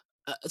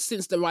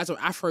since the rise of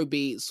Afro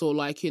beats, or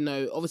like, you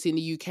know, obviously in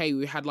the UK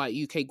we had like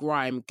UK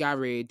grime,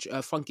 garage,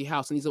 funky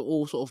house, and these have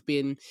all sort of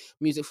been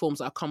music forms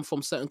that have come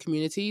from certain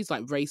communities,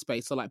 like race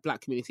based, so like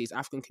black communities,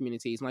 African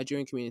communities,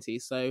 Nigerian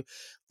communities. So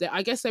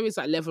I guess there is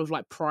that level of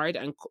like pride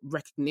and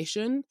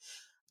recognition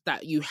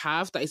that you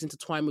have that is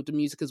intertwined with the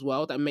music as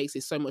well, that makes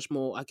it so much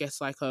more, I guess,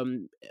 like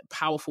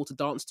powerful to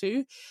dance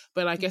to.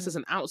 But I guess as Hmm.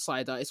 an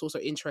outsider, it's also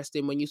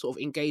interesting when you sort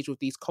of engage with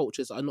these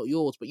cultures that are not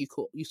yours, but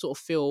you sort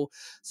of feel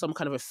some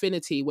kind of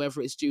affinity,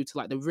 whether it's due to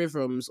like the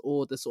rhythms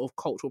or the sort of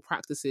cultural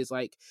practices.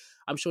 Like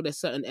I'm sure there's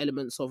certain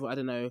elements of, I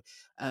don't know,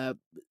 uh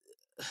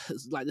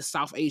like the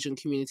South Asian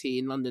community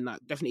in London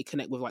that definitely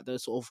connect with like the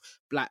sort of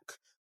black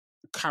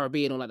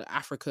Caribbean or like the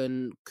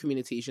African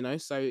communities, you know.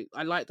 So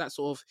I like that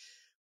sort of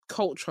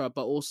culture,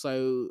 but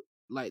also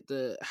like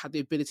had the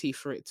ability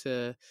for it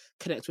to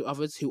connect with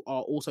others who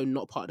are also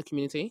not part of the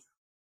community.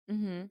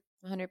 Hmm.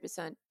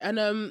 100%.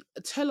 And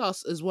tell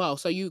us as well,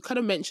 so you kind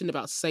of mentioned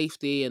about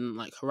safety and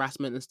like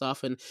harassment and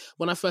stuff, and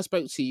when I first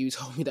spoke to you, you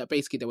told me that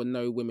basically there were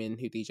no women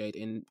who DJ'd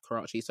in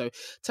Karachi. So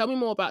tell me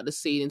more about the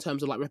scene in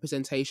terms of like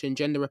representation,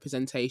 gender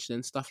representation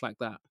and stuff like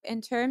that. In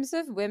terms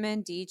of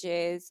women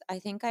DJs, I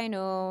think I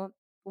know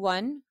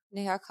one,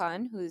 Neha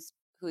Khan, who's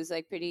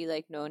like pretty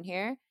like known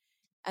here.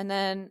 And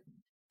then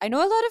I know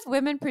a lot of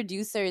women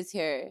producers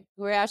here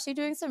who are actually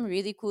doing some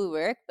really cool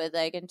work, but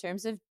like in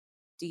terms of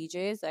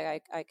DJs,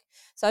 like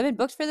so I've been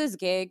booked for this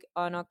gig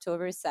on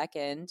October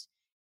 2nd,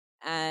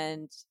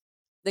 and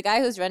the guy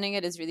who's running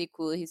it is really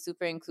cool. He's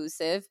super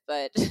inclusive,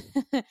 but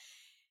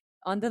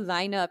on the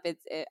lineup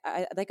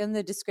like on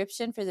the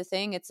description for the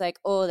thing, it's like,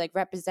 oh, like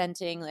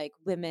representing like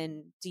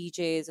women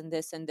DJs and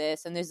this and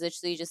this, and there's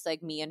literally just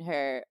like me and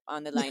her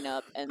on the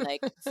lineup and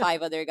like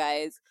five other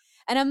guys,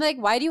 and I'm like,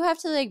 why do you have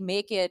to like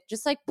make it,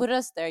 just like put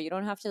us there? You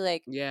don't have to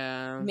like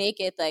Yeah. make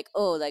it like,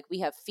 oh, like we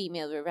have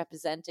we're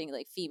representing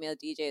like female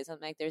DJs. I'm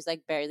like, there's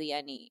like barely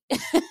any.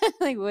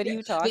 Like, what are Yeah,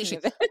 you talking literally.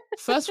 about?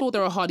 First of all,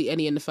 there are hardly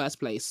any in the first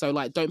place. So,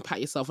 like, don't pat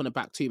yourself on the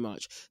back too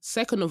much.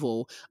 Second of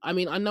all, I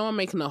mean, I know I'm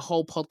making a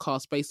whole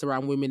podcast based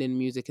around women in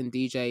music and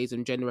DJs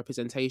and gender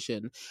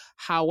representation.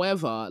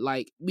 However,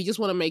 like, we just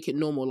want to make it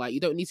normal. Like, you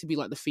don't need to be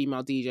like the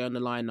female DJ on the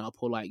lineup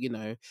or like, you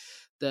know,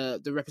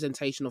 the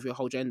representation of your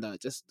whole gender.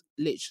 Just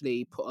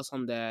literally put us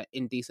on there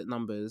in decent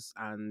numbers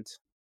and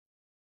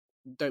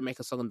don't make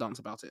a song and dance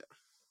about it.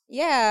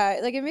 Yeah,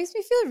 like it makes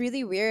me feel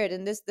really weird.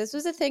 And this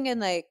was a thing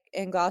in like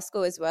in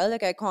Glasgow as well.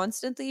 Like I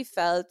constantly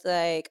felt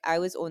like I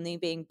was only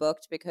being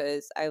booked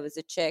because I was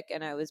a chick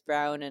and I was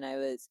brown and I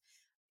was,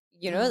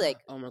 like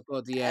Oh my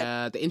god, uh,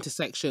 yeah, the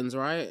intersections,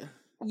 right?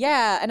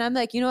 yeah, and I'm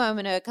like, I'm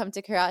gonna come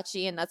to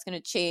Karachi and that's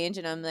gonna change,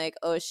 and I'm like,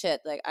 oh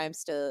shit, like I'm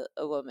still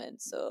a woman,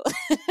 so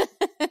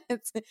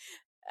it's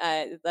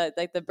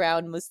like the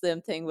brown Muslim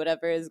thing,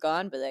 whatever is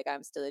gone, but like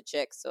I'm still a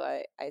chick, so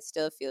I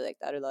still feel like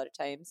that a lot of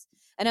times.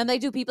 And I'm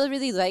like, do people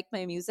really like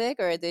my music,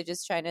 or are they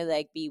just trying to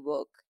like be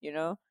woke?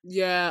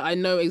 Yeah, I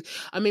know.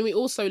 I mean, we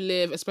also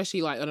live,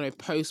 especially like, I don't know,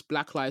 post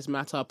Black Lives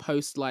Matter,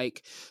 post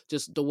like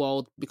just the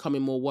world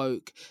becoming more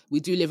woke. We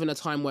do live in a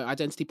time where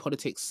identity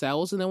politics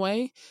sells in a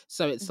way.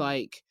 So it's Mhm.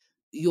 like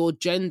your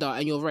gender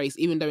and your race,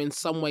 even though in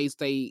some ways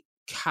they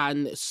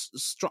can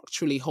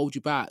structurally hold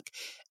you back,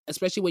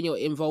 especially when you're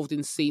involved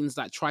in scenes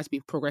that try to be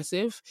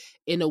progressive.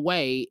 In a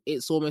way,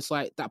 it's almost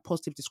like that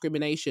positive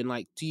discrimination.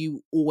 Like, do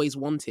you always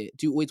want it?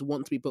 Do you always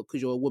want to be booked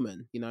because you're a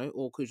woman,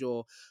 or because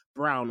you're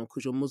brown, or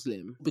because you're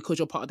Muslim, because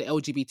you're part of the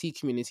LGBT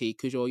community,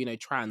 because you're,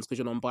 trans, because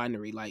you're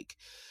non-binary, like,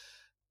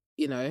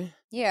 you know?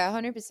 Yeah,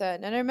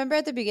 100%. And I remember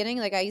at the beginning,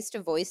 like I used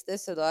to voice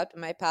this a lot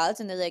with my pals,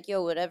 and they're like,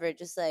 yo, whatever,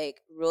 just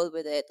like roll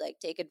with it, like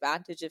take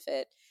advantage of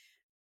it.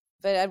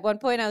 But at one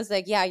point, I was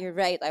like, "Yeah, you're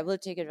right. I will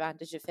take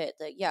advantage of it.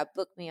 Like, yeah,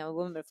 book me. I'm a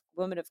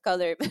woman of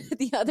color." But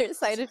the other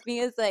side of me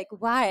is like,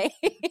 "Why?"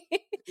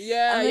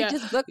 Yeah, I'm like, yeah,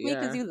 "Just book me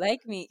because yeah. you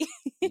like me."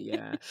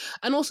 Yeah.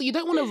 And also, you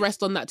don't want to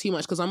rest on that too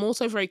much, because I'm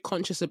also very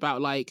conscious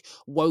about like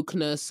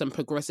wokeness and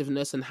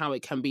progressiveness and how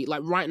it can be.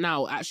 Like right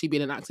now, actually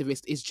being an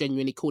activist is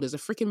genuinely cool. There's a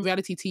freaking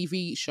reality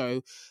TV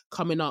show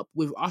coming up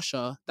with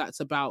Usher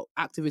that's about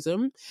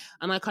activism.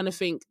 And I kind of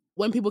think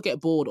when people get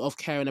bored of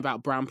caring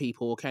about brown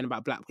people or caring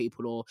about black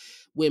people or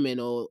women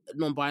or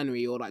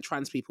non-binary or like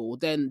trans people,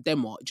 then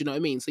what? Do you know what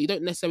I mean? So you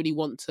don't necessarily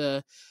want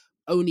to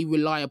only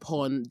rely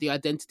upon the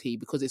identity,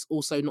 because it's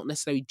also not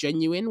necessarily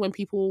genuine when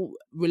people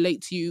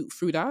relate to you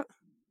through that.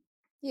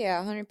 Yeah,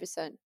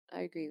 100%.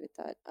 I agree with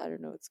that. I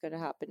don't know what's gonna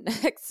happen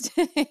next.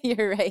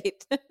 You're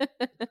right.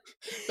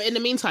 But in the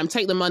meantime,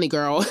 take the money,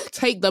 girl.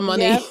 Take the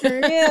Yeah, money.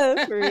 for real,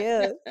 for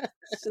real.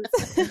 It's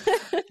just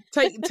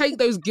take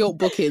those guilt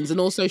bookings and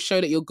also show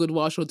that you're good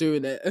whilst you're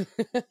doing it.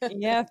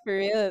 Yeah, for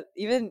real.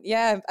 Even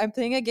yeah, I'm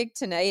playing a gig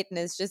tonight, and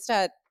it's just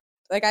at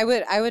like I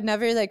would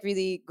never like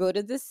really go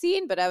to this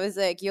scene, but I was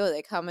like, yo,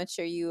 like how much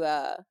you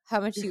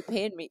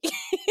paying me?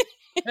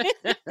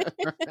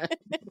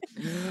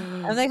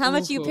 I'm like, how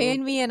much you Awful.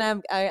 paying me? And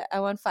I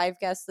want 5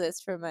 guest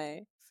list for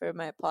my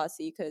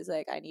posse because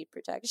like I need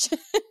protection.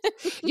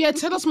 Yeah,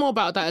 tell us more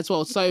about that as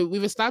well. So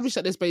we've established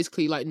that there's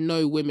basically like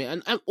no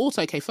women, and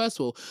also, okay, first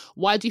of all,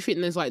 why do you think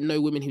there's like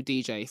no women who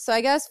DJ? So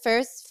I guess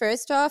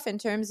first off, in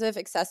terms of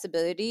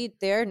accessibility,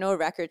 there are no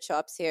record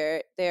shops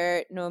here. There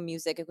are no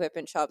music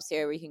equipment shops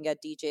here where you can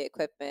get DJ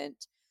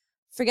equipment.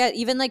 Forget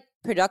even like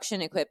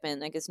production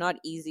equipment. Like it's not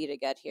easy to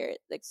get here.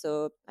 Like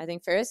so, I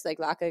think first like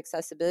lack of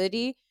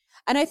accessibility,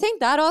 and I think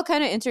that all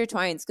kind of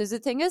intertwines because the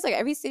thing is like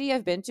every city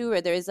I've been to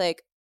where there's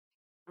like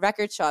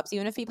record shops,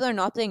 even if people are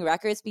not playing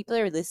records, people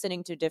are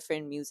listening to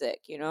different music.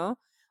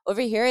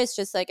 Over here, it's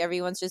just like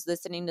everyone's just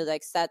listening to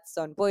like sets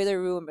on Boiler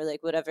Room or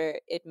like whatever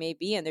it may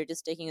be, and they're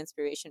just taking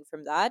inspiration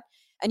from that.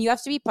 And you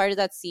have to be part of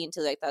that scene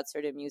to like that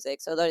sort of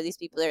music. So a lot of these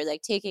people are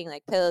like taking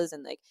like pills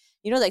and like,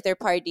 like they're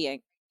partying.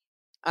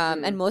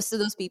 And Mm. most of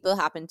those people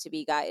happen to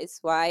be guys.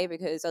 Why?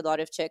 Because a lot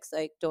of chicks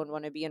like don't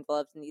want to be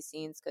involved in these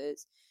scenes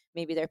because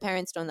maybe their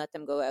parents don't let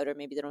them go out, or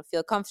maybe they don't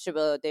feel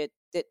comfortable.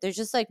 There's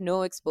just like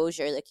no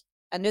exposure, like,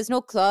 and there's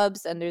no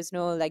clubs and there's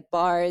no like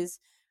bars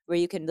where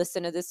you can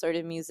listen to this sort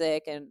of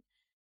music, and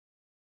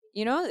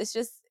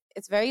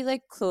it's very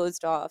like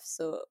closed off.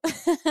 So,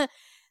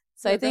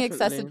 so I Yeah, think definitely.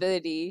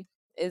 accessibility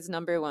is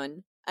number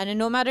one, and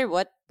no matter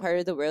what part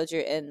of the world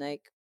you're in,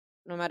 like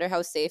no matter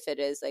how safe it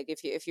is, like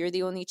if you're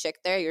the only chick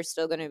there, you're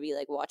still gonna be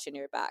like watching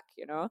your back.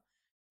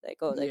 Like,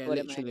 oh, like Yeah, what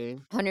am I? literally.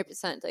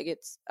 100%. Like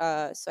it's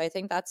so I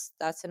think that's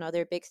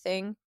another big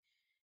thing.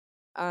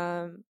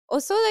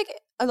 Also, like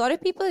a lot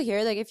of people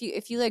here, like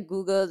if you like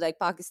Google like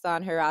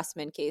Pakistan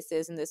harassment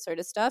cases and this sort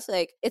of stuff,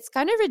 like it's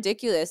kind of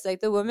ridiculous.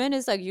 Like the woman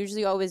is like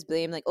usually always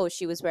blamed, like, oh,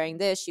 she was wearing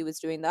this, she was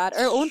doing that.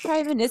 Our own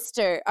prime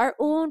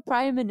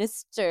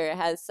minister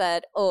has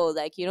said, oh,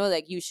 like,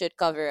 like you should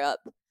cover up.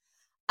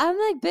 I'm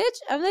like, bitch,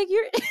 I'm like,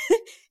 you're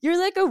you're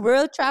like a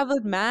world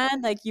traveled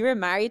man. Like you were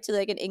married to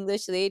like an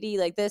English lady,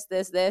 like this.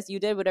 You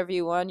did whatever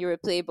you want, you were a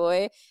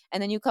playboy,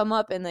 and then you come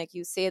up and like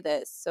you say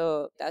this.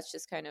 So that's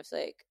just kind of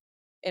like,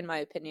 in my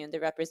opinion, the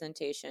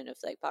representation of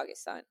like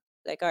Pakistan.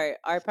 Like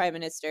our prime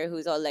minister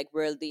who's all like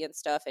worldly and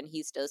stuff, and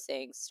he's still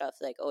saying stuff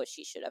like, oh,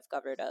 she should have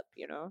covered up.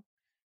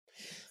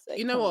 It's like,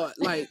 You know come on. what?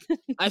 Like,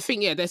 I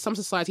think, yeah, there's some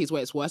societies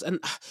where it's worse.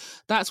 And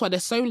that's why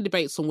there's so many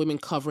debates on women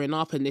covering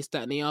up and this,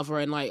 that, and the other.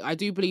 And like, I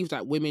do believe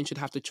that women should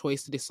have the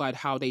choice to decide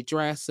how they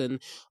dress,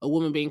 and a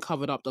woman being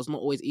covered up does not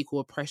always equal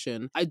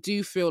oppression. I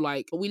do feel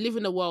like we live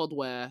in a world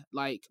where,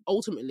 like,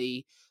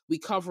 ultimately, we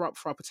cover up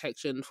for our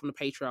protection from the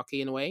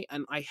patriarchy in a way.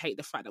 And I hate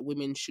the fact that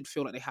women should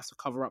feel like they have to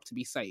cover up to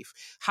be safe.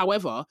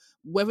 However,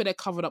 whether they're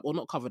covered up or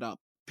not covered up,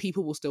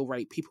 people will still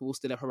rape, people will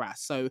still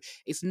harass. So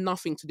it's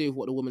nothing to do with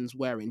what the woman's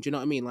wearing. Do you know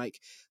what I mean? Like,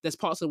 there's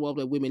parts of the world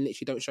where women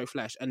literally don't show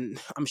flesh, and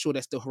I'm sure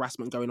there's still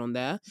harassment going on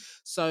there.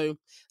 So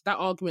that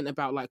argument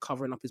about like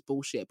covering up is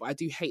bullshit. But I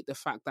do hate the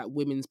fact that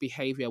women's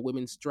behavior,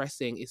 women's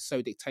dressing is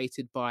so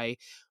dictated by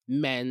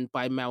men,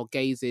 by male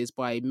gazes,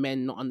 by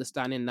men not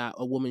understanding that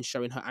a woman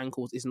showing her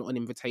ankles is not an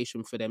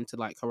invitation for them to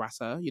like harass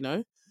her, you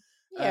know?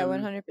 Yeah,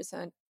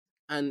 100%.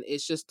 And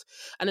it's just,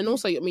 and then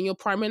also, I mean, your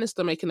prime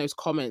minister making those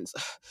comments,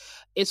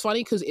 it's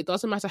funny because it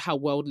doesn't matter how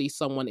worldly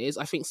someone is.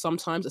 I think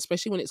sometimes,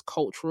 especially when it's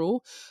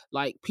cultural,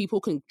 like people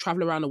can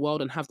travel around the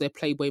world and have their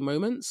Playboy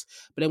moments,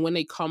 but then when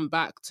they come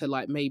back to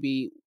like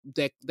maybe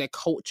their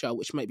culture,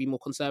 which might be more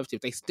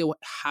conservative, they still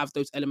have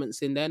those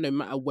elements in there, no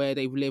matter where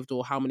they've lived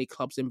or how many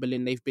clubs in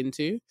Berlin they've been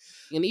to.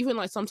 And even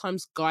like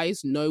sometimes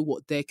guys know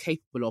what they're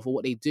capable of or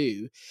what they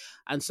do,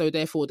 and so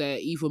therefore they're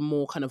even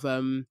more kind of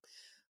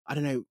I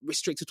don't know,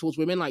 restricted towards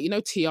women. Like, you know,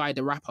 T.I.,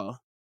 the rapper,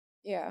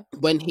 Yeah.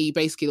 when he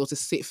basically, there was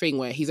this thing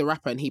where he's a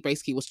rapper and he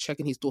basically was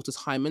checking his daughter's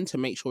hymen to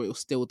make sure it was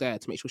still there,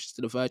 to make sure she's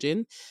still a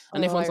virgin. And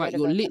Oh, I everyone's like,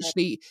 read about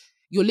that.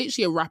 you're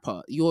literally a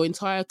rapper. Your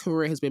entire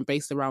career has been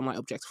based around like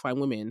objectifying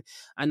women.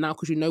 And now,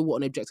 because you know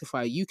what an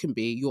objectifier you can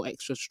be, you're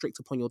extra strict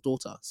upon your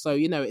daughter. So,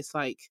 you know, it's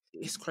like,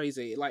 it's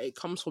crazy. Like, it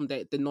comes from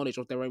the knowledge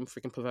of their own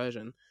freaking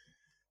perversion.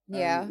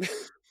 Yeah.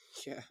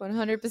 Yeah.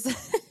 100%.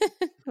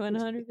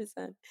 100%.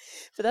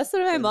 But that's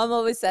what my mom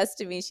always says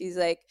to me. She's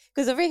like,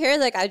 because over here,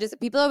 like,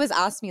 people always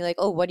ask me, like,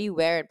 oh, what do you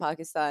wear in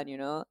Pakistan? You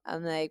know,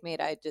 I'm like,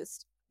 mate, I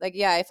just, like,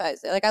 yeah, if I,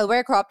 like, I'll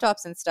wear crop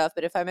tops and stuff,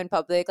 but if I'm in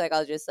public, like,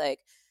 I'll just, like,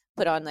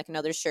 put on, like,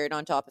 another shirt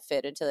on top of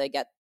it until I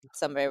get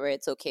somewhere where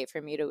it's okay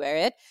for me to wear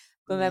it.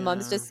 But my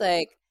mom's just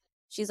like,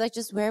 she's like,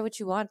 just wear what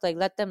you want. Like,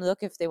 let them look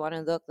if they want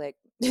to look. Like,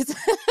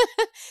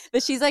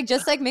 but she's like,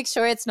 just like make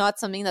sure it's not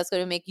something that's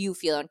going to make you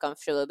feel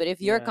uncomfortable. But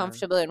if you're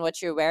comfortable in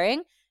what you're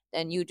wearing,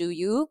 then you do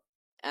you,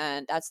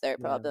 and that's their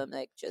problem.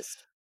 Like,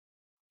 just.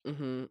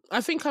 Mm-hmm.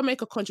 I think I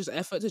make a conscious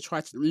effort to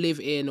try to live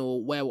in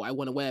or wear what I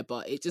want to wear,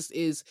 but it just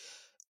is.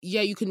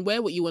 Yeah, you can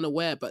wear what you want to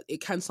wear, but it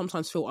can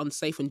sometimes feel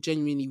unsafe and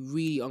genuinely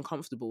really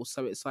uncomfortable.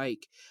 So it's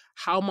like,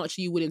 how much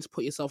are you willing to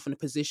put yourself in a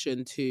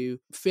position to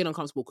feel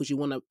uncomfortable because you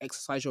want to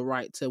exercise your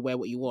right to wear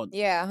what you want?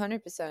 Yeah,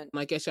 100%. And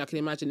I guess I can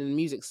imagine in the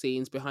music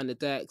scenes, behind the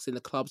decks, in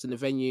the clubs, in the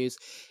venues,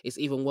 it's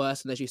even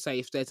worse. And as you say,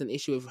 if there's an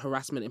issue of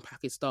harassment in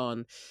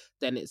Pakistan,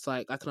 then it's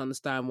like, I can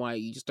understand why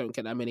you just don't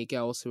get that many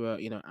girls who are,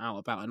 you know, out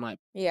about at night.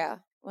 Yeah,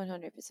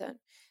 100%.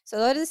 So a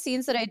lot of the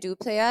scenes that I do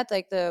play at,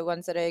 like the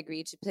ones that I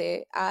agreed to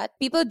play at,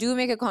 people do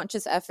make a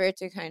conscious effort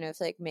to kind of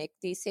like make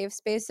these safe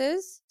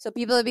spaces. So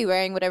people will be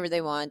wearing whatever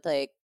they want,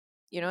 like,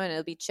 you know, and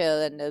it'll be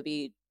chill and they'll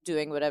be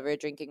doing whatever,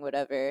 drinking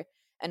whatever,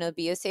 and it'll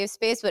be a safe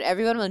space, but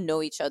everyone will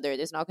know each other.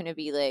 There's not going to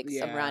be like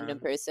some random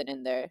person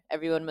in there.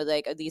 Everyone will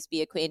like at least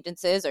be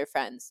acquaintances or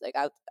friends. Like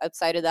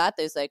outside of that,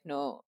 there's like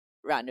no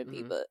random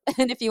people.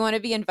 And if you want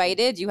to be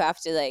invited, you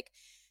have to like,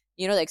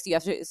 you know, like, so you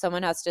have to,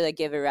 someone has to like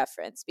give a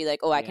reference, be like,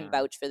 oh, I can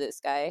vouch for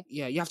this guy.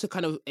 Yeah, you have to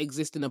kind of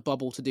exist in a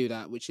bubble to do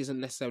that, which isn't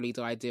necessarily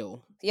the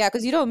ideal. Yeah,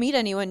 because you don't meet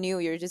anyone new.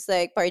 You're just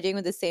like partying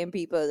with the same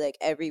people like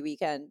every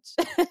weekend.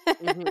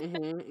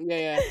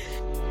 Yeah.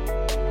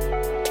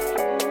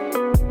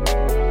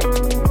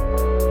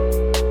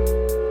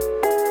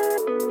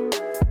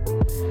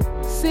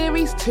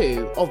 Series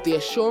 2 of the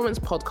Assurance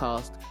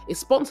podcast is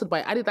sponsored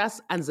by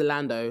Adidas and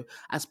Zalando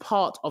as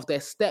part of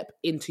their Step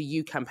Into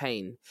You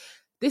campaign.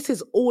 This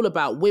is all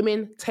about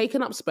women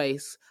taking up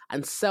space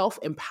and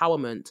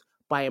self-empowerment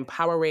by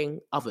empowering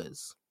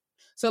others.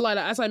 So,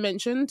 Lyla, as I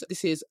mentioned,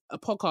 this is a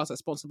podcast that's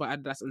sponsored by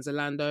Adidas and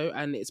Zalando,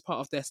 and it's part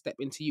of their Step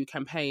Into You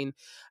campaign.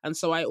 And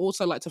so I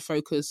also like to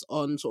focus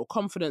on sort of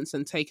confidence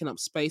and taking up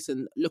space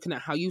and looking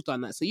at how you've done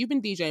that. So you've been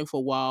DJing for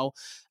a while,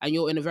 and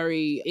you're in a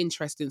very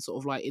interesting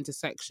sort of like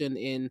intersection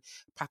in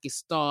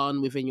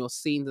Pakistan within your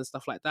scenes and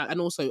stuff like that.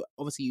 And also,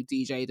 obviously, you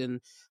DJ'd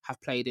and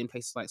have played in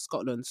places like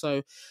Scotland.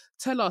 So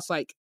tell us,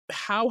 like,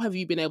 how have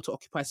you been able to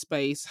occupy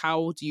space?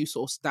 How do you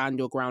sort of stand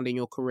your ground in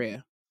your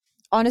career?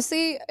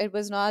 Honestly, it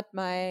was not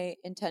my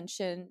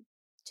intention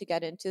to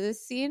get into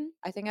this scene.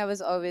 I think I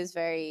was always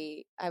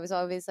like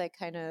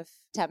kind of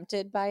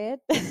tempted by it.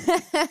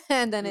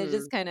 And then it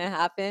just kind of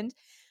happened.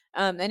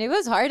 And it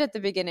was hard at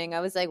the beginning. I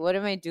was like, what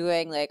am I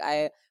doing? Like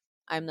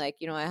I'm like,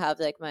 you know, I have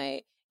like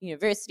my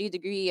university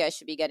degree. I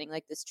should be getting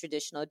like this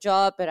traditional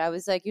job. But I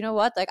was like, you know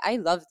what? Like, I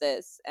love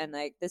this. And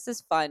like, this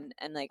is fun.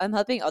 And like, I'm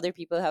helping other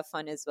people have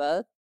fun as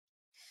well.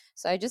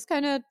 So I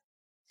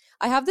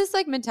have this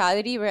like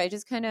mentality where I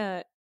just kind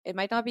of, it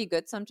might not be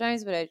good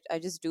sometimes, but I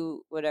just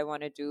do what I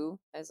want to do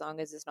as long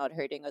as it's not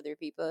hurting other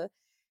people.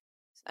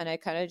 And I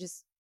kind of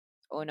just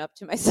own up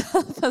to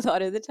myself a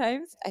lot of the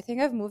times. I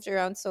think I've moved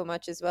around so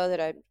much as well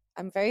that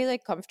I'm very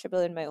like comfortable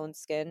in my own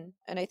skin.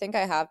 And I think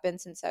I have been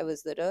since I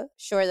was little.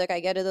 Sure, like I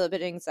get a little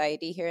bit of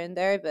anxiety here and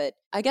there, but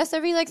I guess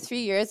every like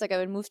 3 years, like I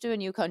would move to a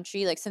new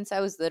country, like since I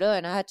was little,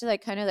 and I had to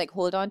like kind of like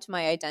hold on to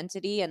my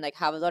identity and like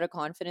have a lot of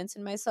confidence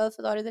in myself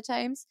a lot of the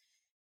times.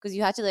 Because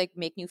you had to like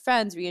make new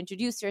friends,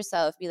 reintroduce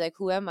yourself, be like,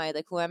 who am I?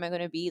 Like, who am I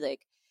going to be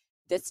like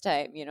this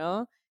time, you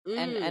know?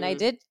 And I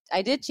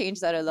did change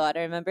that a lot.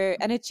 I remember,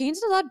 and it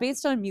changed a lot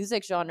based on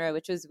music genre,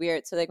 which was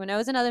weird. So like when I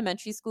was in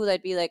elementary school,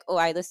 I'd be like, oh,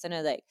 I listen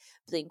to like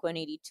Blink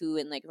 182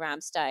 and like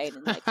Ramstein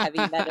and like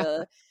heavy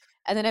metal.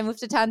 And then I moved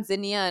to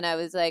Tanzania and I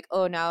was like,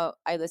 oh, now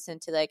I listen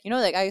to like, you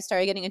know, like I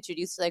started getting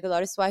introduced to like a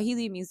lot of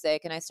Swahili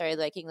music and I started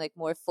liking like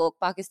more folk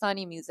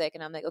Pakistani music.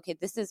 And I'm like, okay,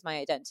 this is my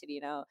identity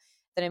now.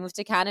 Then I moved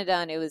to Canada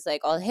and it was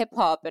like all hip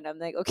hop. And I'm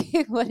like,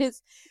 okay, what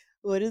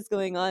is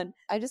going on?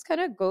 I just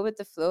kind of go with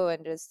the flow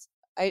and just,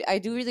 I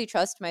do really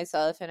trust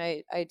myself and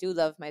I do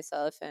love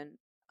myself and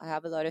I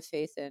have a lot of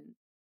faith in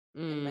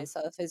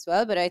myself as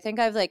well. But I think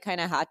I've like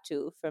kind of had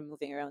to from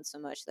moving around so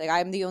much. Like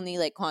I'm the only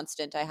like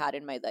constant I had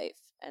in my life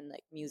and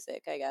like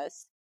music, I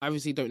guess. I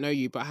obviously don't know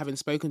you, but having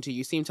spoken to you,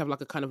 you seem to have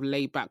like a kind of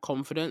laid back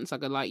confidence,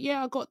 like a like,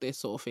 yeah, I got this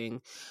sort of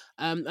thing.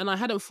 And I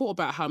hadn't thought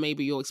about how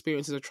maybe your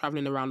experiences of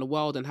traveling around the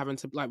world and having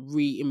to like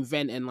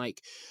reinvent and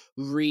like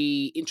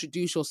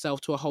reintroduce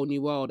yourself to a whole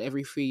new world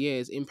every 3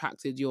 years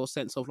impacted your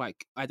sense of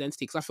like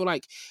identity. Because I feel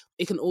like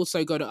it can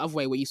also go the other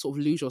way where you sort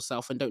of lose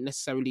yourself and don't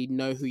necessarily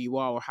know who you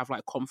are or have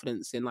like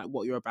confidence in like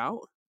what you're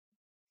about.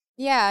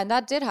 Yeah, and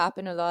that did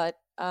happen a lot.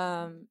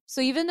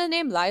 So even the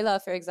name Lyla,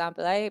 for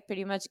example, I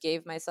pretty much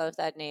gave myself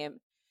that name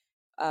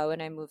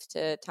when I moved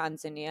to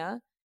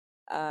Tanzania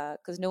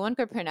because no one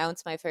could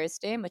pronounce my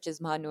first name, which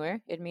is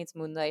Manur. It means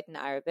moonlight in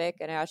Arabic,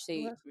 and I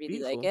Oh, actually that's really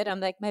like beautiful. it.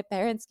 I'm like, my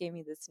parents gave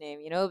me this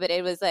name, you know, but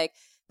it was like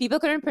people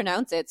couldn't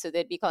pronounce it, so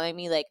they'd be calling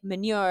me like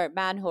manure,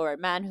 manhor,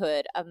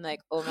 manhood. I'm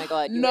like, oh my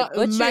god, you are No,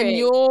 man, butchering.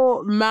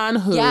 your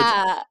manhood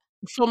Yeah,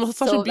 from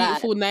such a so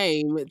bad. beautiful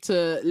name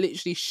to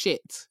literally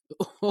shit.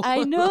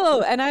 I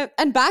know.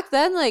 And back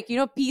then, like, you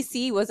know,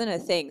 PC wasn't a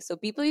thing. So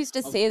people used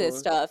to Of say this course.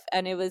 stuff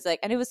and it was like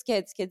and it was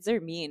kids. Kids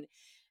are mean.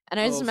 And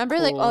I just Of remember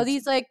like all course.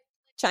 these like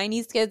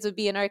Chinese kids would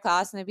be in our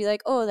class and they'd be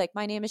like, oh, like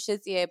my name is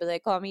Shizie, but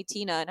like call me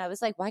Tina. And I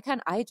was like, why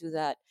can't I do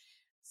that?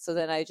 So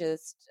then I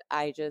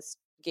just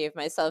gave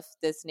myself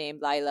this name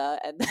Lyla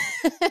and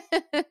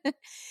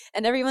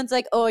and everyone's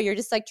like, oh, you're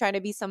just like trying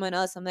to be someone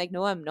else. I'm like,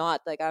 no, I'm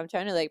not. Like I'm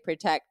trying to like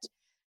protect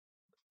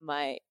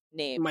my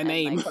name My and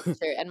my name.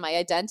 culture and my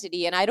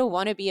identity and I don't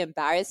want to be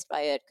embarrassed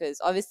by it because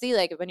obviously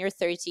like when you're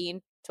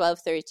 13, 12,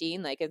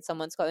 13, like and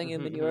someone's calling you Mhm,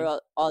 manure mhm.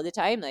 all the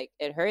time, like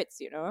it hurts,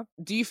 you know.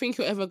 Do you think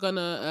you're ever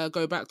gonna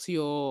go back to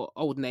your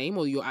old name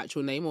or your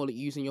actual name or like,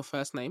 using your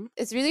first name?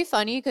 It's really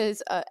funny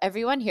because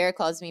everyone here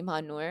calls me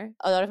Manur.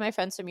 A lot of my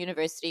friends from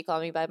university call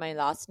me by my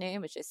last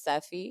name, which is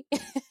Safi.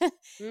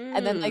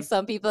 And then like Mm,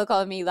 some people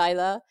call me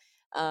Lyla.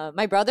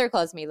 My brother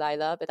calls me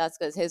Lyla, but that's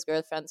because his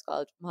girlfriend's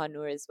called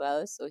Manur as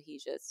well. So he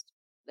just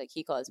like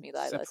he calls me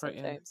Lyla separating.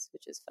 sometimes,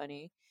 which is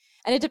funny.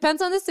 And it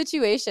depends on the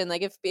situation.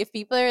 Like if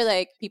people are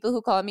like people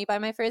who call me by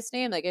my first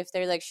name, like if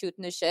they're like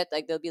shooting the shit,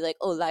 like they'll be like,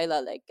 "Oh,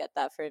 Lyla, like get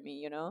that for me,"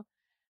 you know.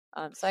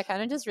 So I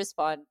kind of just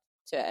respond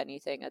to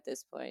anything at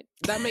this point.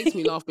 That makes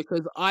me laugh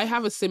because I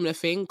have a similar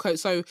thing.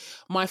 So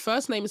my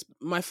first name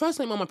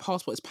on my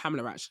passport is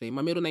Pamela. Actually,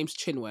 my middle name's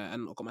Chinwe,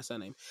 and I've got my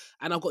surname,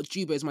 and I've got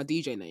Juba as my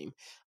DJ name.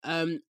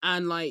 And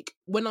like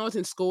when I was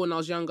in school and I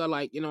was younger,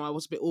 like I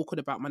was a bit awkward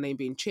about my name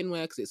being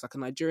Chinwe because it's like a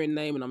Nigerian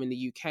name, and I'm in the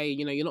UK.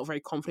 You're not very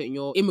confident in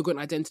your immigrant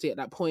identity at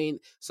that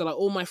point. So like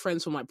all my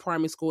friends from like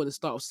primary school and the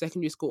start of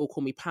secondary school all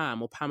call me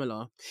Pam or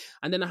Pamela.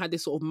 And then I had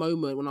this sort of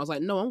moment when I was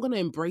like, no, I'm going to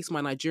embrace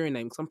my Nigerian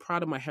name because I'm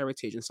proud of my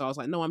heritage. And so I was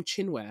like, no, I'm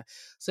Chinwe.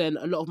 So then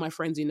a lot of my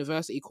friends in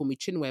university call me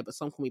Chinwe, but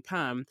some call me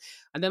Pam.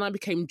 And then I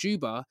became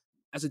Juba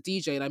as a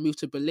DJ and I moved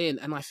to Berlin.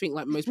 And I think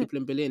like most people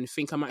in Berlin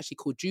think I'm actually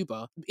called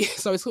Juba.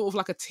 So it's sort of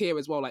like a tier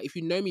as well. Like if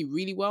you know me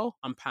really well,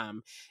 I'm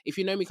Pam. If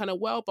you know me kind of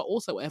well, but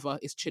also whatever,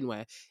 it's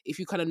Chinwe. If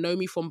you kind of know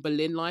me from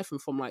Berlin life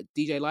and from like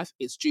DJ life,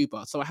 it's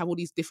Juba. So I have all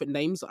these different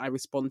names that I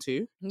respond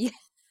to. Yeah.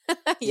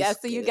 Yeah, It's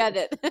so you get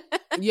it.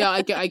 yeah,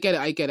 I get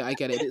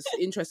it. It's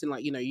interesting,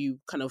 like, you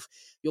kind of,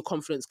 your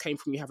confidence came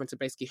from you having to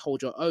basically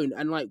hold your own.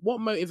 And like, what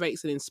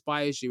motivates and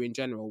inspires you in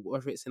general,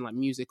 whether it's in like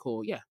music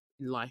or, yeah,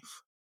 in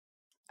life?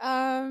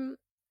 Um,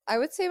 I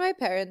would say my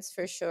parents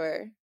for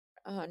sure.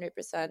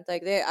 100%.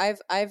 Like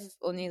I've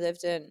only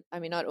lived in, I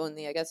mean not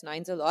only, I guess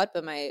nine's a lot,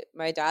 but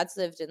my dad's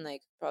lived in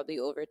like probably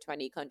over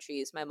 20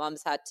 countries. My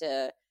mom's had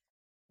to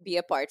be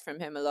apart from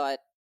him a lot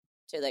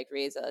to like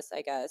raise us,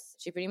 I guess.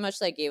 She pretty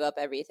much like gave up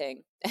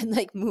everything and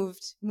like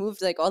moved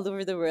like all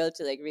over the world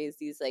to like raise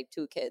these like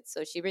two kids.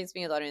 So she brings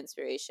me a lot of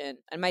inspiration.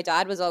 And my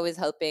dad was always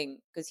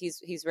helping because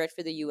he's worked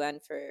for the UN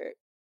for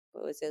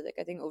what was it, like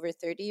I think over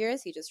 30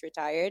 years. He just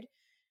retired.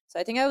 So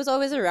I think I was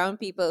always around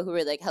people who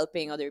were like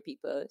helping other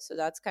people. So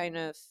that's kind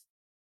of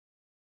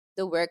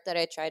the work that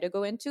I try to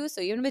go into.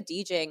 So even with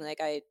DJing,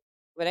 like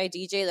when I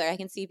DJ, like I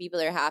can see people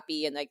are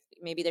happy and like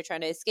maybe they're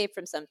trying to escape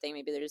from something,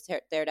 maybe they're just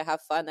there to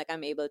have fun. Like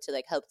I'm able to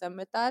like help them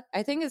with that.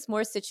 I think it's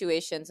more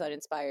situations that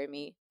inspire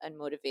me and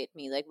motivate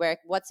me. Like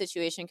what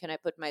situation can I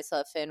put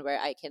myself in where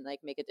I can like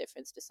make a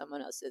difference to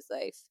someone else's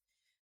life?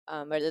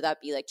 Whether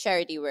that be like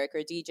charity work or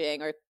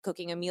DJing or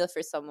cooking a meal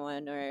for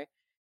someone or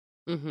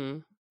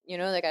you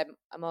know, like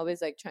I'm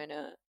always like trying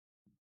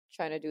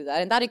to do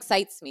that, and that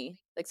excites me.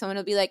 Like someone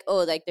will be like,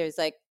 oh, like there's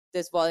like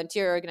this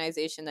volunteer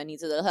organization that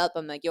needs a little help.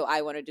 I'm like, yo,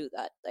 I want to do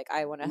that. Like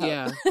I want to help.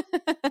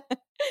 Yeah.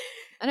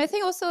 And I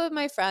think also with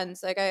my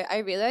friends, like I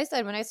realized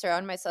that when I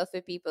surround myself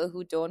with people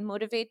who don't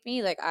motivate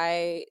me, like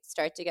I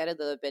start to get a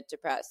little bit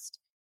depressed.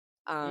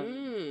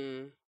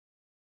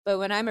 But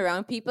when I'm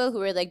around people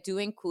who are like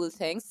doing cool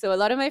things, so a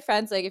lot of my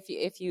friends, like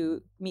if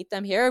you meet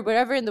them here or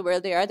wherever in the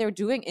world they are, they're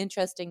doing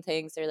interesting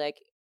things. They're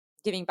like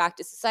giving back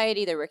to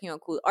society. They're working on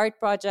cool art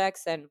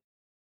projects, and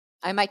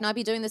I might not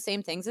be doing the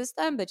same things as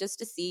them, but just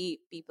to see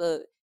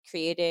people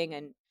creating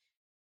and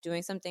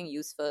doing something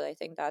useful, I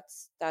think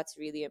that's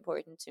really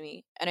important to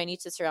me. And I need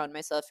to surround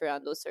myself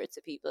around those sorts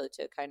of people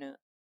to kind of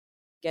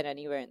get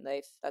anywhere in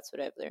life. That's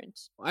what I've learned.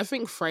 I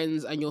think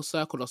friends and your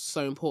circle are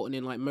so important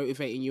in like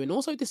motivating you and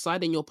also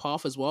deciding your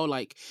path as well.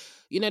 Like,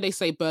 you know, they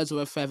say birds of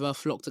a feather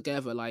flock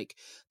together. Like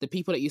the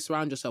people that you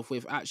surround yourself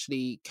with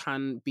actually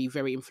can be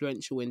very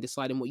influential in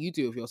deciding what you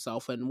do with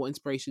yourself and what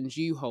inspirations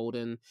you hold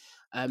and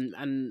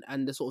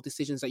the sort of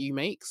decisions that you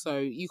make. So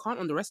you can't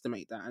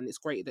underestimate that, and it's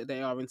great that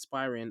they are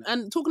inspiring.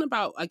 And talking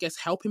about, I guess,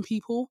 helping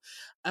people,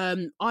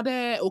 are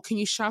there, or can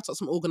you shout out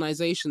some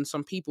organizations,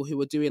 some people who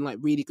are doing like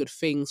really good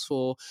things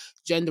for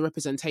gender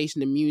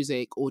representation in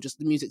music or just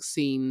the music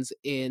scenes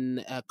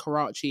in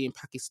Karachi, in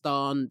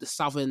Pakistan, the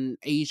Southern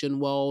Asian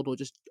world, or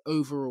just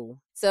overall?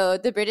 So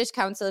the British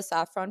Council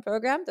Saffron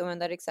program, the one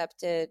that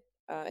accepted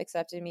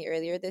me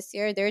earlier this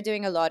year, they're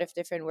doing a lot of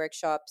different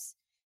workshops.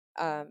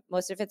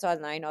 Most of it's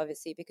online,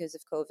 obviously, because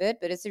of COVID,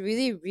 but it's a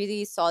really,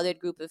 really solid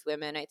group of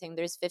women. I think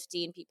there's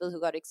 15 people who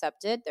got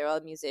accepted. They're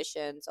all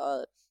musicians,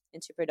 all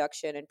into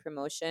production and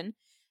promotion.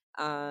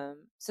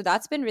 So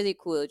that's been really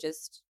cool.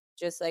 Just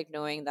like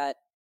knowing that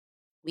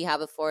we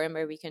have a forum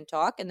where we can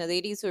talk, and the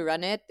ladies who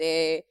run it,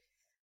 they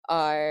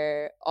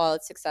are all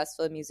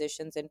successful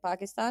musicians in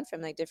Pakistan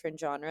from like different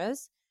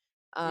genres.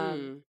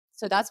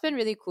 So that's been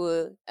really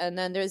cool. And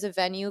then there's a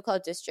venue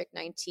called District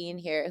 19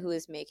 here who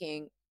is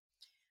making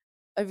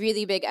a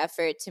really big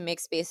effort to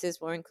make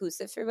spaces more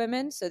inclusive for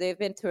women. So they've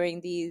been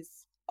touring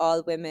these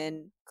all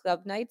women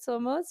club nights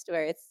almost,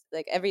 where it's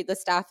like the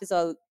staff is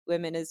all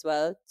women as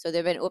well. So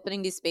they've been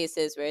opening these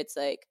spaces where it's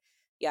like,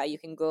 yeah, you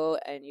can go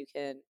and you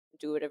can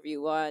do whatever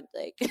you want.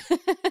 Like,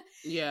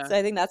 Yeah. So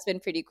I think that's been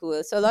pretty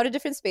cool. So a lot of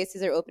different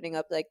spaces are opening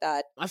up like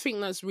that. I think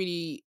that's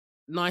really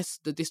nice,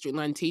 the District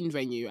 19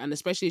 venue, and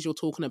especially as you're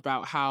talking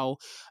about how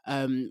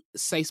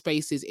safe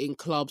spaces in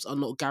clubs are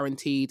not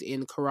guaranteed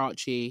in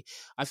Karachi.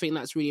 I think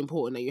that's really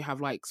important that you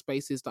have like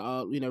spaces that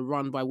are, you know,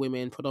 run by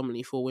women,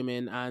 predominantly for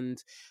women,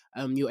 and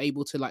you're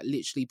able to like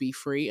literally be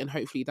free, and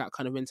hopefully that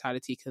kind of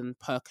mentality can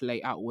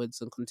percolate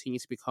outwards and continue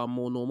to become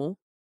more normal.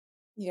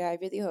 Yeah, I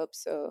really hope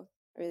so.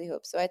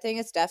 I think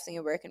it's definitely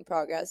a work in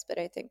progress, but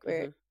I think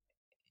we're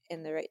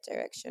in the right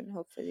direction,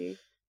 hopefully.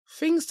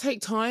 Things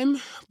take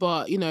time,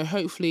 but you know,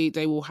 hopefully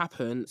they will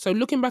happen. So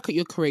looking back at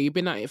your career, you've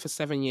been at it for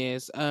 7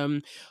 years.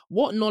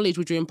 What knowledge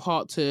would you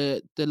impart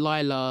to the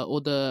Lyla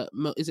or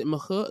is it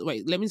Mahur?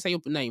 Wait, let me say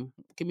your name.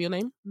 Give me your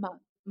name.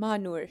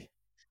 Mahanur.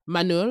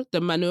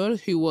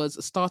 Manur, who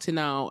was starting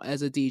out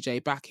as a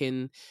DJ back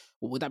in,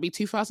 what would that be,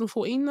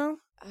 2014 now?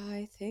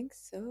 I think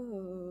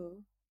so.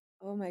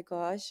 Oh my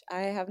gosh,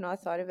 I have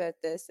not thought about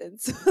this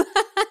since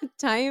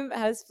time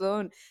has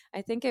flown.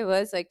 I think it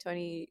was like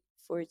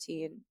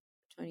 2014,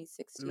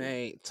 2016.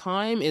 Mate,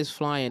 time is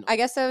flying. I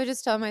guess I would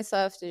just tell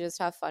myself to just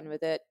have fun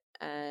with it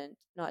and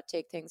not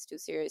take things too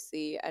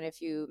seriously. And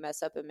if you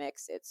mess up a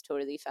mix, it's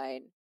totally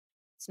fine.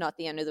 It's not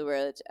the end of the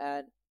world,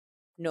 and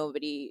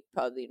nobody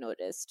probably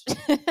noticed.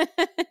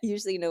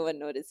 Usually no one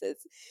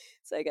notices.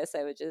 So I guess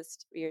I would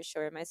just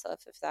reassure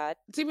myself of that.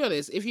 To be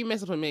honest, if you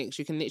mess up a mix,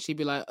 you can literally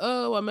be like,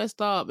 oh, I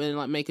messed up, and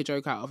like make a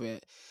joke out of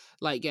it.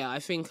 Like, yeah, I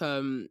think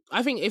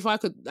if I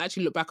could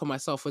actually look back on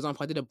myself, for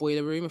example, I did a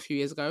boiler room a few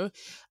years ago,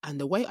 and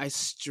the way I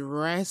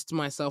stressed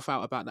myself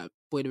out about that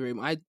boiler room,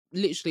 I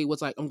literally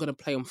was like, I'm gonna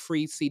play on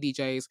 3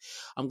 CDJs,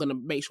 I'm gonna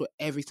make sure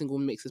every single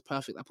mix is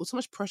perfect. I put so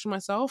much pressure on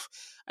myself.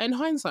 And in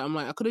hindsight, I'm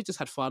like, I could have just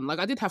had fun. Like,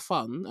 I did have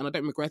fun, and I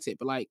don't regret it,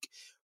 but like,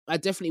 I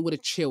definitely would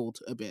have chilled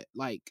a bit.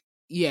 Like,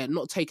 yeah,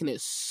 not taking it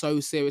so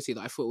seriously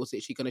that I thought it was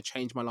literally gonna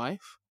change my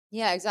life.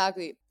 Yeah,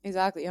 exactly.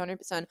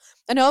 100%.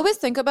 And I always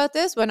think about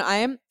this when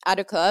I'm at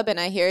a club and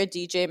I hear a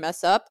DJ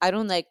mess up. I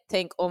don't like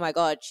think, oh my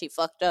God, she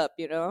fucked up,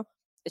 you know?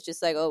 It's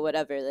just like, oh,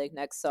 whatever, like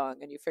next song,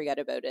 and you forget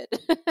about it.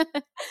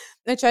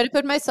 I try to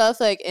put myself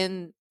like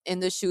in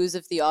the shoes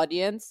of the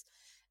audience.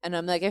 And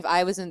I'm like, if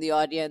I was in the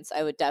audience,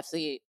 I would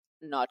definitely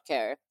not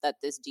care that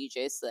this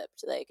DJ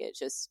slipped. Like, it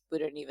just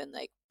wouldn't even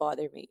like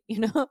bother me, you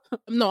know?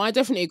 No, I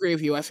definitely agree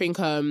with you. I think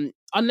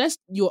unless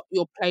your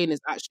playing is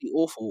actually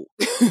awful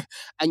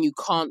and you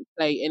can't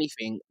play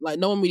anything, like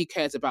no one really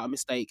cares about a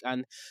mistake.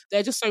 And there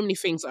are just so many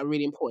things that are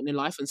really important in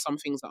life and some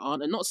things that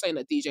aren't. And not saying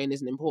that DJing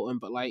isn't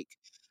important, but like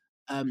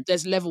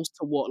there's levels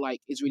to what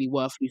like is really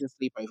worth losing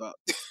sleep over,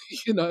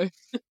 you know?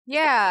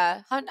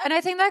 Yeah. And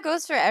I think that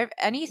goes for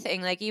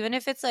anything. Like, even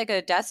if it's like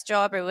a desk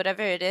job or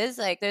whatever it is,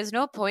 like, there's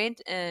no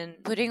point in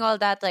putting all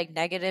that like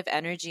negative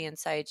energy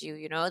inside you,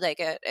 you know?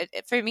 Like,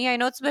 for me, I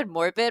know it's a bit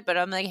morbid, but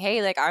I'm like,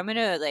 hey, like, I'm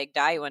gonna like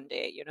die one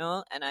day, you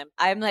know? And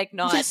I'm like,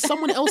 not. Yes,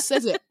 someone else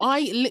says it.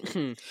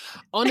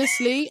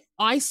 Honestly,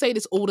 I say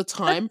this all the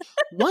time.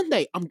 One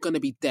day I'm gonna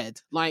be dead.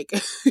 Like,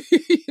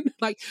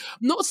 like,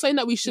 not saying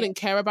that we shouldn't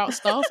care about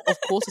stuff. Of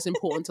course, it's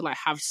important to like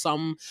have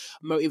some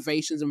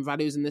motivations and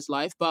values in this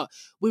life, but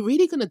we're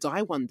really gonna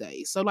die one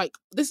day. So, like,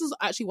 this is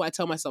actually what I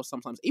tell myself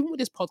sometimes, even with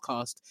this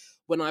podcast,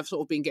 when I've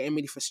sort of been getting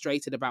really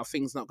frustrated about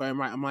things not going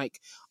right. I'm like,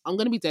 I'm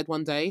gonna be dead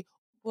one day.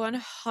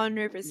 100%.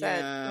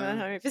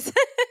 Yeah. 100%.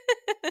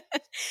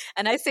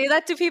 And I say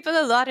that to people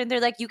a lot, and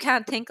they're like, you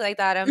can't think like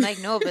that. I'm like,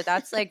 no, but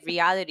that's like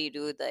reality,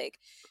 dude. Like,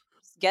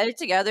 just get it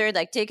together,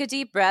 like, take a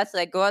deep breath,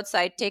 like, go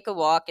outside, take a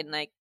walk, and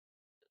like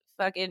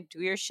fucking do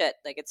your shit.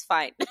 Like, it's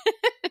fine.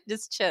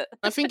 Just chill.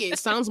 I think it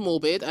sounds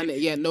morbid, and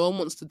yeah, no one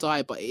wants to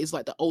die, but it is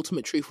like the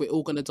ultimate truth. We're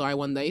all gonna die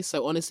one day.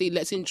 So honestly,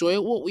 let's enjoy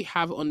what we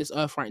have on this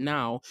earth right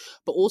now,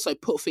 but also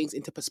put things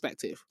into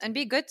perspective And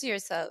be good to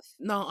yourself.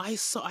 No, I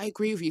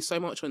agree with you so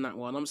much on that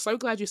one. I'm so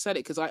glad you said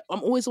it because I'm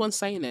always the one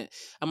saying it,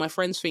 and my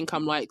friends think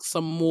I'm like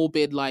some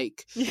morbid,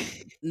 like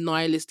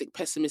nihilistic,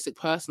 pessimistic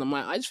person. I'm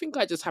like, I just think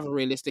I just have a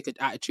realistic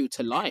attitude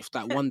to life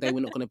that one day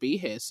we're not going to be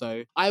here.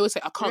 So I always say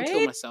I can't kill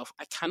Right? myself.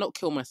 I cannot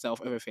kill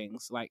myself over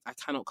things. Like I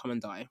cannot come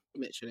and die.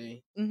 Literally.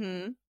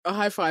 Mm-hmm. A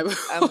high five.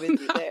 I'm with you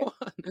that there.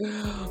 one.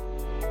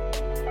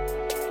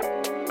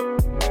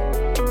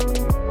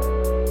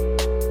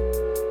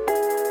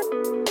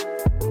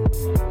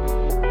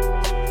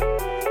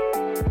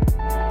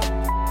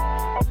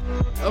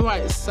 All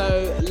right,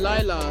 so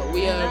Lyla,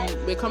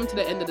 we're coming to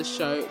the end of the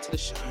show.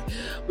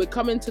 We're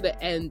coming to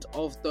the end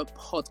of the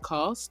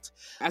podcast.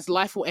 As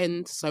life will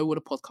end, so will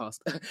the podcast.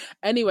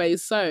 Anyway,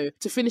 so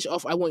to finish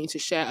off, I want you to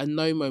share a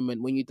no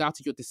moment when you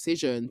doubted your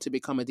decision to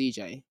become a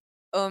DJ.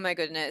 Oh my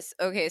goodness.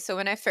 Okay, so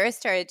when I first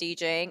started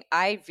DJing,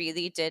 I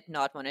really did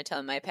not want to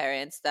tell my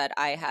parents that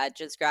I had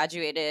just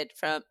graduated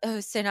from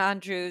St.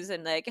 Andrews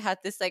and like had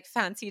this like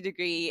fancy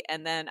degree,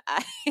 and then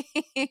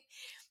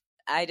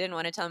I didn't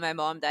want to tell my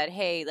mom that,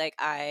 hey, like,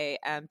 I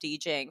am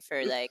DJing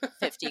for like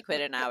 50 quid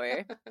an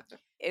hour.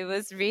 It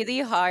was really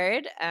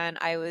hard and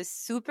I was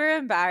super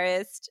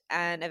embarrassed.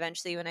 And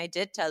eventually, when I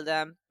did tell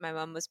them, my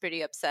mom was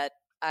pretty upset.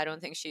 I don't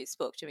think she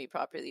spoke to me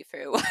properly for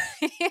a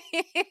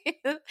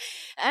while.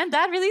 And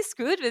that really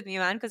screwed with me,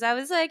 man, because I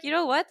was like, you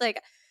know what?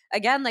 Like,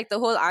 again, like the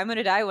whole I'm going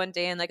to die one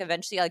day and like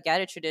eventually I'll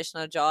get a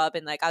traditional job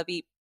and like I'll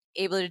be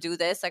able to do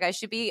this. Like, I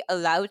should be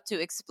allowed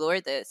to explore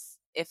this.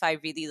 If I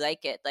really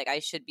like it, like I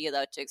should be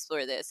allowed to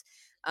explore this.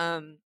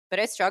 But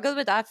I struggled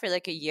with that for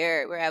like a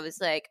year where I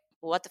was like,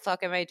 what the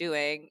fuck am I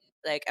doing?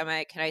 Like,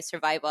 can I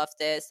survive off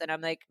this? And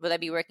I'm like, will I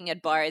be working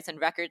at bars and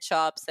record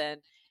shops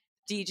and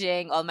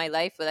DJing all my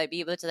life? Will I be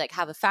able to like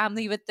have a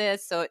family with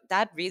this? So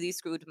that really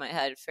screwed my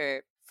head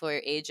for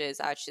ages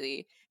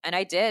actually. And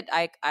I did.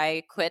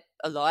 I quit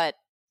a lot.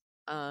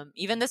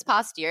 Even this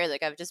past year,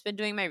 like I've just been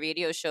doing my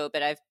radio show,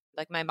 but I've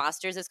like my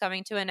master's is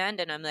coming to an end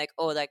and I'm like,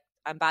 oh, like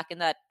I'm back in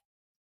that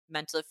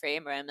mental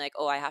frame where I'm like,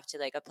 oh, I have to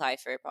like apply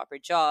for a proper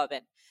job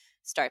and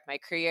start my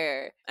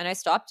career. And I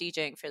stopped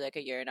DJing for like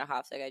a year and a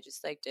half. Like I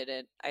just like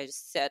didn't. I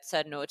just said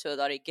no to a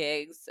lot of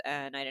gigs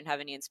and I didn't have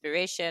any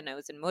inspiration. I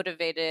wasn't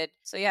motivated.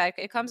 So yeah,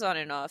 it comes on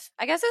and off.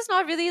 I guess it's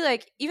not really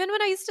like, even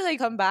when I used to like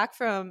come back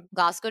from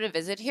Glasgow to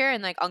visit here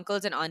and like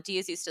uncles and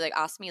aunties used to like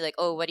ask me like,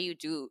 oh, what do you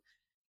do?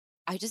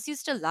 I just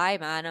used to lie,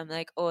 man. I'm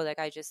like, oh, like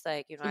I just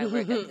like, you know, I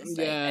work at this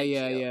like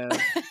NGO.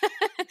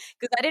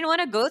 Because I didn't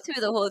want to go through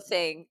the whole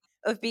thing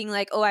of being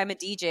like, oh, I'm a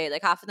DJ.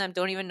 Like half of them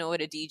don't even know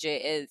what a DJ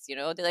is, you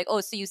know? They're like,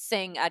 oh, so you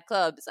sing at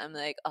clubs. I'm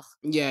like, oh.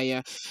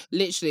 Yeah.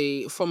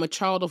 Literally, from a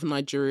child of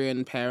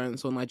Nigerian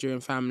parents or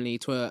Nigerian family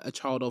to a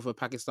child of a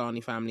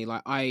Pakistani family,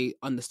 like I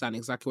understand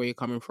exactly where you're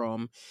coming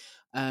from.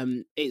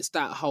 It's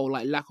that whole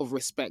like lack of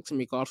respect and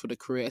regard for the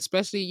career,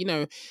 especially, you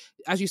know,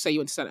 as you say, you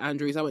went to St.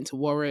 Andrews, I went to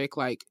Warwick.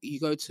 Like you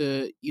go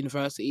to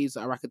universities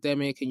that are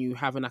academic and you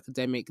have an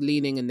academic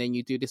leaning, and then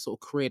you do this sort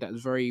of career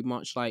that's very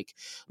much like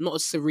not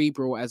as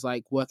cerebral as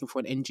like working for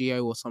an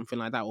NGO or something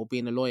like that, or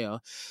being a lawyer.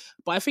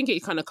 But I think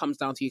it kind of comes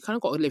down to you kind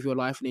of got to live your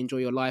life and enjoy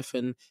your life,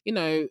 and you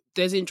know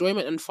there's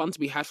enjoyment and fun to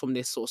be had from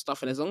this sort of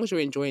stuff, and as long as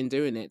you're enjoying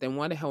doing it, then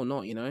why the hell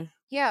not, you know?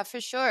 Yeah,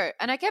 for sure.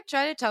 And I kept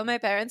trying to tell my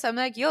parents, I'm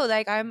like, yo,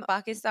 like I'm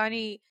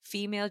Pakistani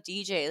female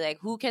DJ. Like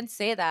who can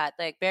say that?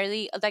 Like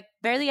barely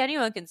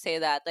anyone can say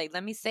that. Like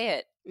let me say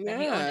it. Let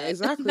me own it.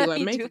 Exactly.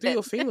 Like do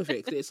your thing with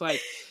it. Cause it's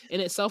like in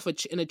itself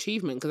an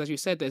achievement. Because as you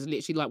said, there's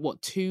literally like what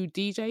 2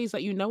 DJs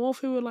that you know of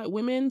who are like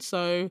women.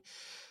 So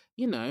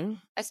you know.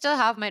 I still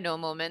have my no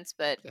moments,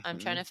 but Definitely. I'm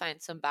trying to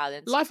find some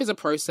balance. Life is a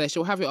process.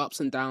 You'll have your ups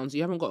and downs.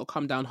 You haven't got to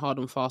come down hard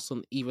and fast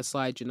on either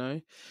side, you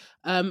know.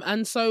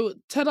 And so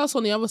tell us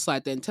on the other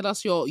side then. Tell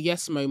us your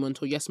yes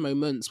moment or yes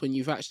moments when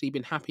you've actually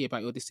been happy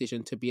about your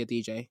decision to be a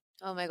DJ.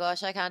 Oh my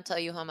gosh, I can't tell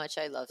you how much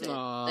I love it.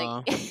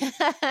 Aww.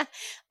 Like,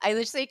 I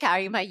literally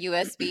carry my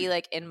USB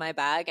like in my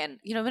bag, and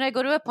you know when I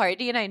go to a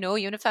party and I know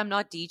even if I'm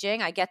not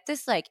DJing, I get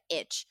this like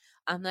itch.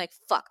 I'm like,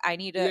 fuck, I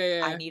need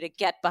to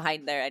get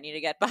behind there. I need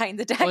to get behind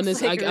the decks.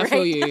 Honestly, like, I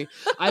feel you.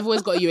 I've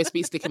always got a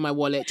USB stick in my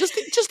wallet, just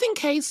in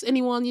case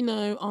anyone, you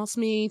know, asks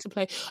me to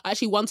play.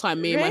 Actually, one time,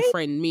 me and my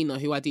friend Mina,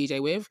 who I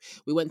DJ with,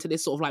 we went to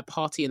this sort of like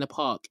party in a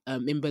park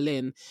in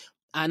Berlin.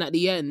 And at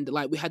the end,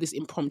 like we had this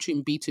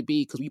impromptu B2B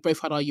because we both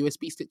had our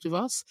USB sticks with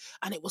us.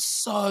 And it was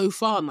so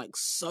fun, like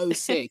so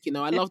sick. You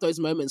know, I love those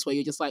moments where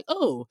you're just like,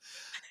 oh,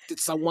 did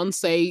someone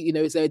say, you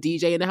know, is there a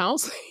DJ in the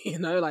house? You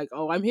know, like,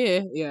 oh, I'm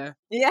here. Yeah.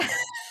 Yeah.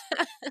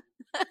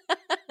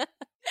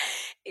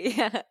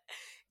 Yeah.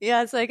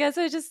 Yeah. So I guess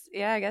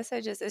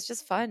it's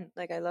just fun.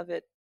 Like I love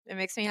it. It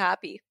makes me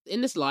happy.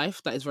 In this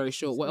life that is very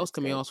short, what else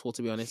can we ask for,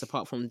 to be honest,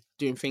 apart from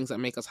doing things that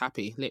make us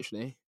happy,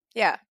 literally?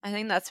 Yeah. I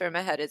think that's where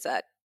my head is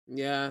at.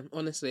 Yeah,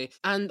 honestly.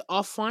 And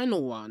our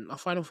final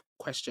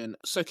question.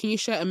 So can you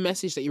share a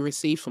message that you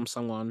received from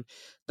someone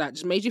that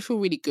just made you feel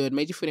really good,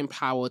 made you feel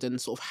empowered and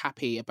sort of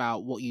happy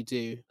about what you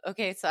do?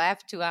 Okay, so I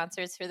have two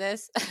answers for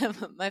this.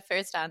 My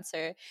first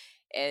answer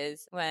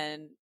is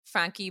when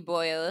Frankie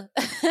Boyle.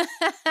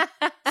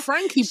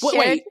 Frankie Boyle?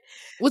 Wait,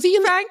 was he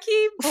in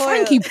Frankie Boyle?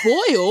 Frankie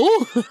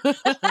Boyle?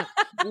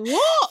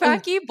 What?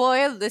 Frankie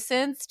Boyle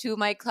listens to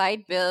my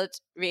Clyde Built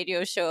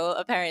radio show,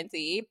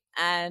 apparently.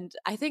 And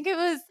I think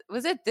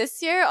was it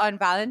this year on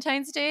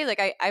Valentine's Day?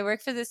 Like I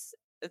work for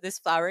this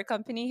flower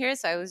company here.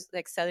 So I was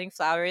like selling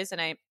flowers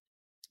and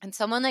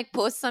someone like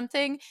posts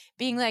something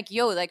being like,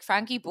 yo, like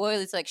Frankie Boyle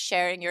is like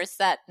sharing your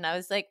set. And I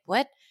was like,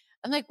 what?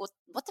 I'm like,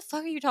 what the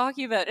fuck are you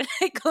talking about? And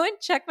I go and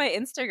check my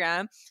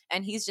Instagram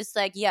and he's just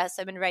like, yes,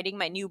 I've been writing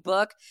my new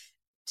book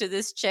to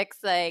this chick's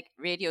like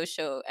radio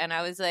show. And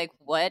I was like,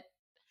 what?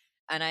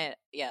 And I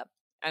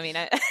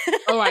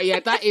all right, yeah,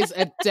 that is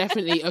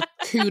definitely a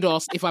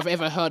kudos if I've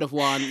ever heard of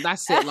one.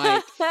 That's it,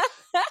 like,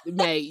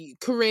 mate,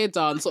 career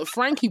done. So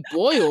Frankie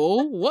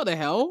Boyle, what the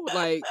hell?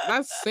 Like,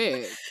 that's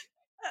sick.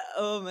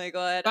 Oh my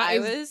god, I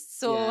was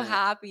so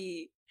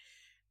happy.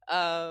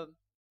 That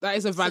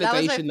is a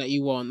validation that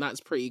you want. That's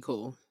pretty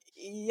cool.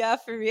 Yeah,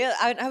 for real.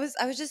 I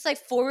was just like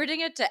forwarding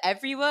it to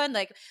everyone,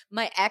 like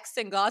my ex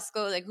in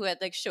Glasgow, like who had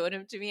like showed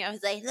him to me. I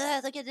was like,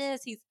 look at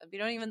this. We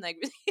don't even like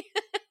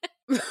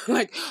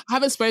like, I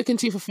haven't spoken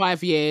to you for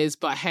 5 years,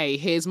 but hey,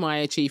 here's my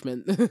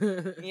achievement.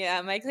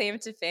 Yeah, my claim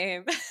to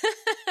fame.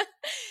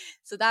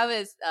 So that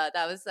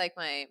was like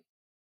my,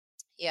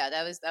 yeah,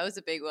 that was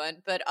a big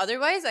one. But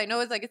otherwise, I know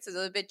it's a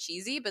little bit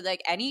cheesy, but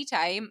like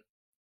anytime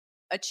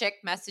a chick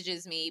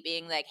messages me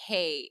being like,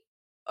 hey,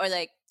 or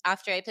like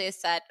after I play a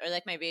set or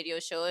like my radio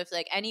show, if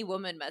like any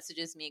woman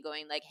messages me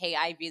going like, hey,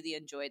 I really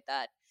enjoyed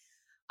that.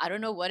 I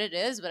don't know what it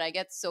is, but I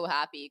get so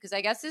happy because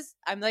I guess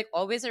I'm like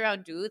always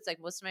around dudes. Like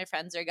most of my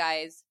friends are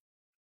guys.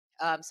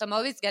 So I'm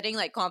always getting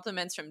like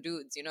compliments from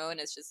dudes, you know,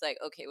 and it's just like,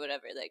 okay,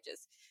 whatever. Like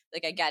just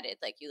like, I get it.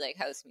 Like you like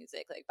house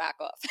music, like back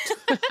off.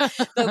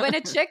 But when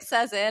a chick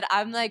says it,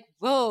 I'm like,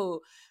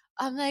 whoa.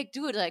 I'm like,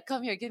 dude, like,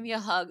 come here, give me a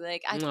hug.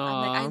 Like, I'm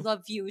like, I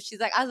love you. She's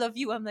like, I love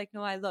you. I'm like,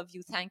 no, I love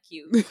you. Thank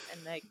you.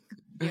 And like,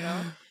 you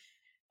know.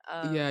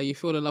 Yeah, you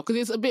feel the love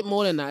because it's a bit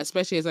more than that,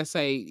 especially as I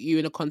say, you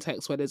in a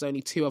context where there's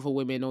only 2 other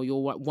women or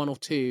you're one or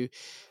two.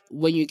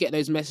 When you get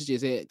those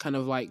messages, it kind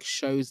of like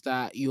shows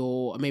that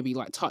you're maybe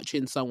like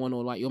touching someone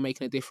or like you're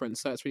making a difference.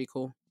 So it's really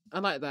cool. I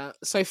like that.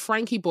 So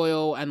Frankie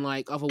Boyle and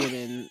like other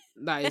women,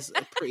 that is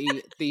pretty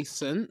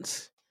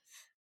decent.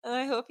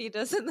 I hope he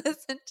doesn't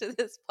listen to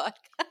this podcast.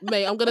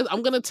 Mate, I'm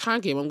gonna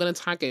tag him. I'm gonna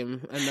tag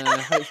him and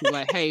hopefully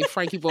like, hey,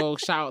 Frankie Boyle,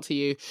 shout out to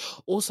you.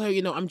 Also,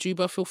 you know, I'm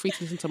Juba. Feel free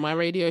to listen to my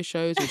radio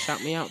shows and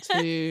shout me out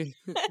too.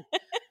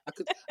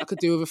 I could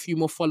do with a few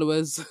more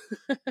followers.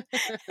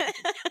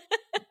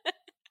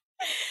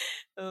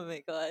 Oh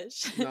my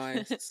gosh.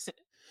 Nice.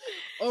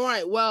 All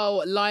right.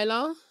 Well,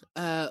 Lyla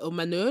or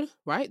Manur,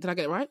 right? Did I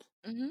get it right?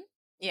 Mm-hmm.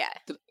 Yeah.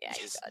 Yes.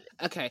 You got it.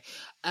 Okay.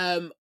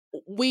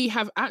 We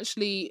have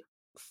actually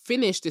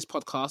finished this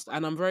podcast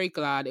and I'm very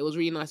glad. It was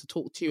really nice to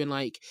talk to you and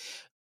like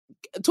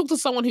talk to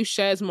someone who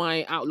shares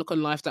my outlook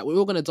on life that we're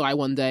all going to die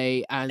one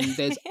day and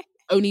there's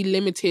only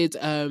limited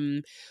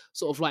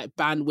sort of like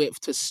bandwidth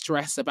to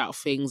stress about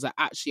things that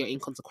actually are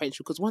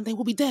inconsequential because one day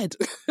we'll be dead.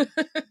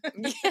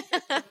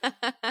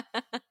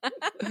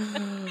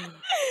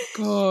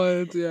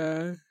 God,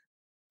 yeah.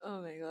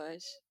 Oh my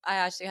gosh. I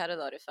actually had a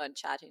lot of fun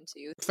chatting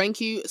to you.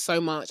 Thank you so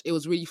much. It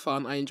was really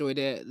fun. I enjoyed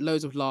it.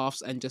 Loads of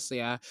laughs and just,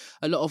 yeah,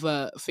 a lot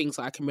of things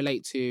that I can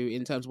relate to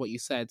in terms of what you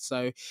said.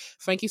 So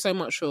thank you so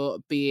much for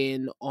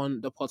being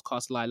on the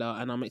podcast,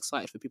 Lyla. And I'm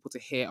excited for people to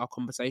hear our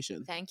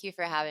conversation. Thank you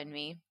for having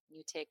me.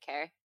 You take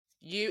care.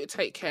 You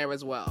take care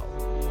as well.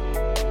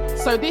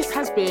 So this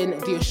has been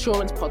the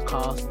Assurance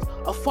Podcast,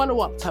 a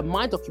follow-up to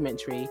my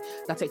documentary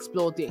that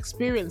explored the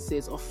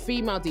experiences of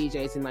female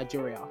DJs in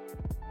Nigeria.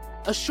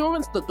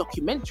 Assurance, the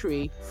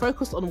documentary,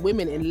 focused on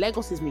women in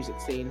Lagos's music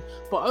scene,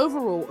 but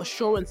overall,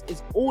 Assurance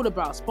is all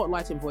about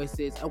spotlighting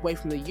voices away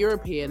from the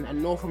European and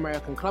North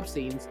American club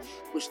scenes,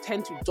 which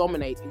tend to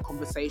dominate in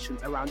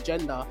conversations around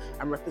gender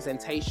and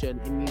representation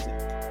in music.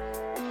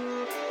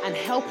 And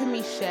helping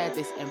me share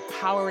this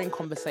empowering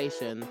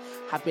conversation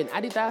have been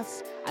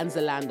Adidas and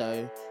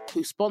Zalando,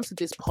 who sponsored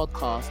this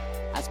podcast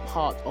as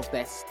part of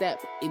their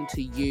Step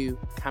Into You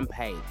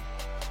campaign.